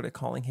people started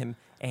calling him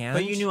Ange.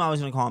 But you knew I was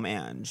going to call him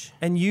Ange.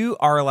 And you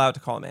are allowed to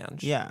call him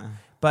Ange. Yeah.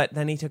 But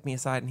then he took me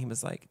aside and he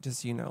was like,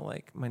 just so you know,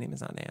 like my name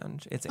is not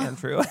Ange, it's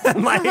Andrew.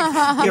 And like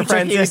your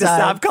friends you need to aside.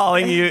 stop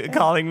calling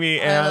me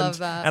Ange. I love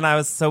that. And I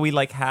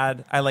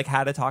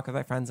had a talk with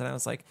my friends and I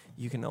was like,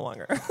 you can no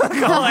longer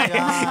call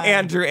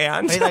Andrew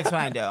Ange. But he likes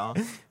when I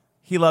do.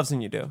 He loves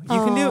when you do. You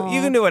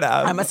can do it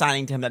out. I'm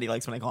assigning to him that he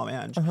likes when I call him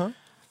Ange.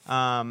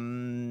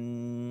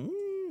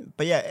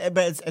 But yeah,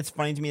 but it's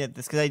funny to me that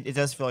because it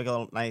does feel like a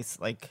little nice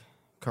like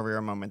career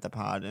moment, the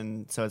pod,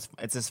 and so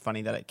it's just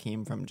funny that it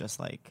came from just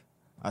like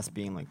us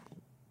being like,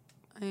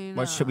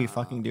 what should we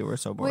fucking do? We're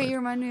so bored. Wait, you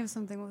remind me of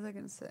something. What was I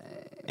going to say?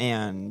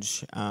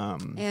 Ange,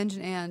 Ange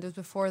and Ange. It was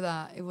before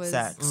that. It was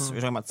sex. We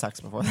were talking about sex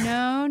before. That.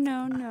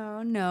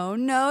 No.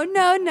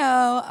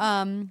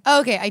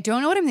 Okay, I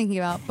don't know what I'm thinking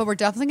about, but we're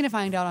definitely going to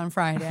find out on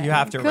Friday. You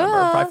have to remember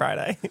by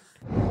Friday.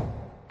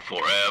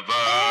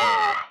 Forever.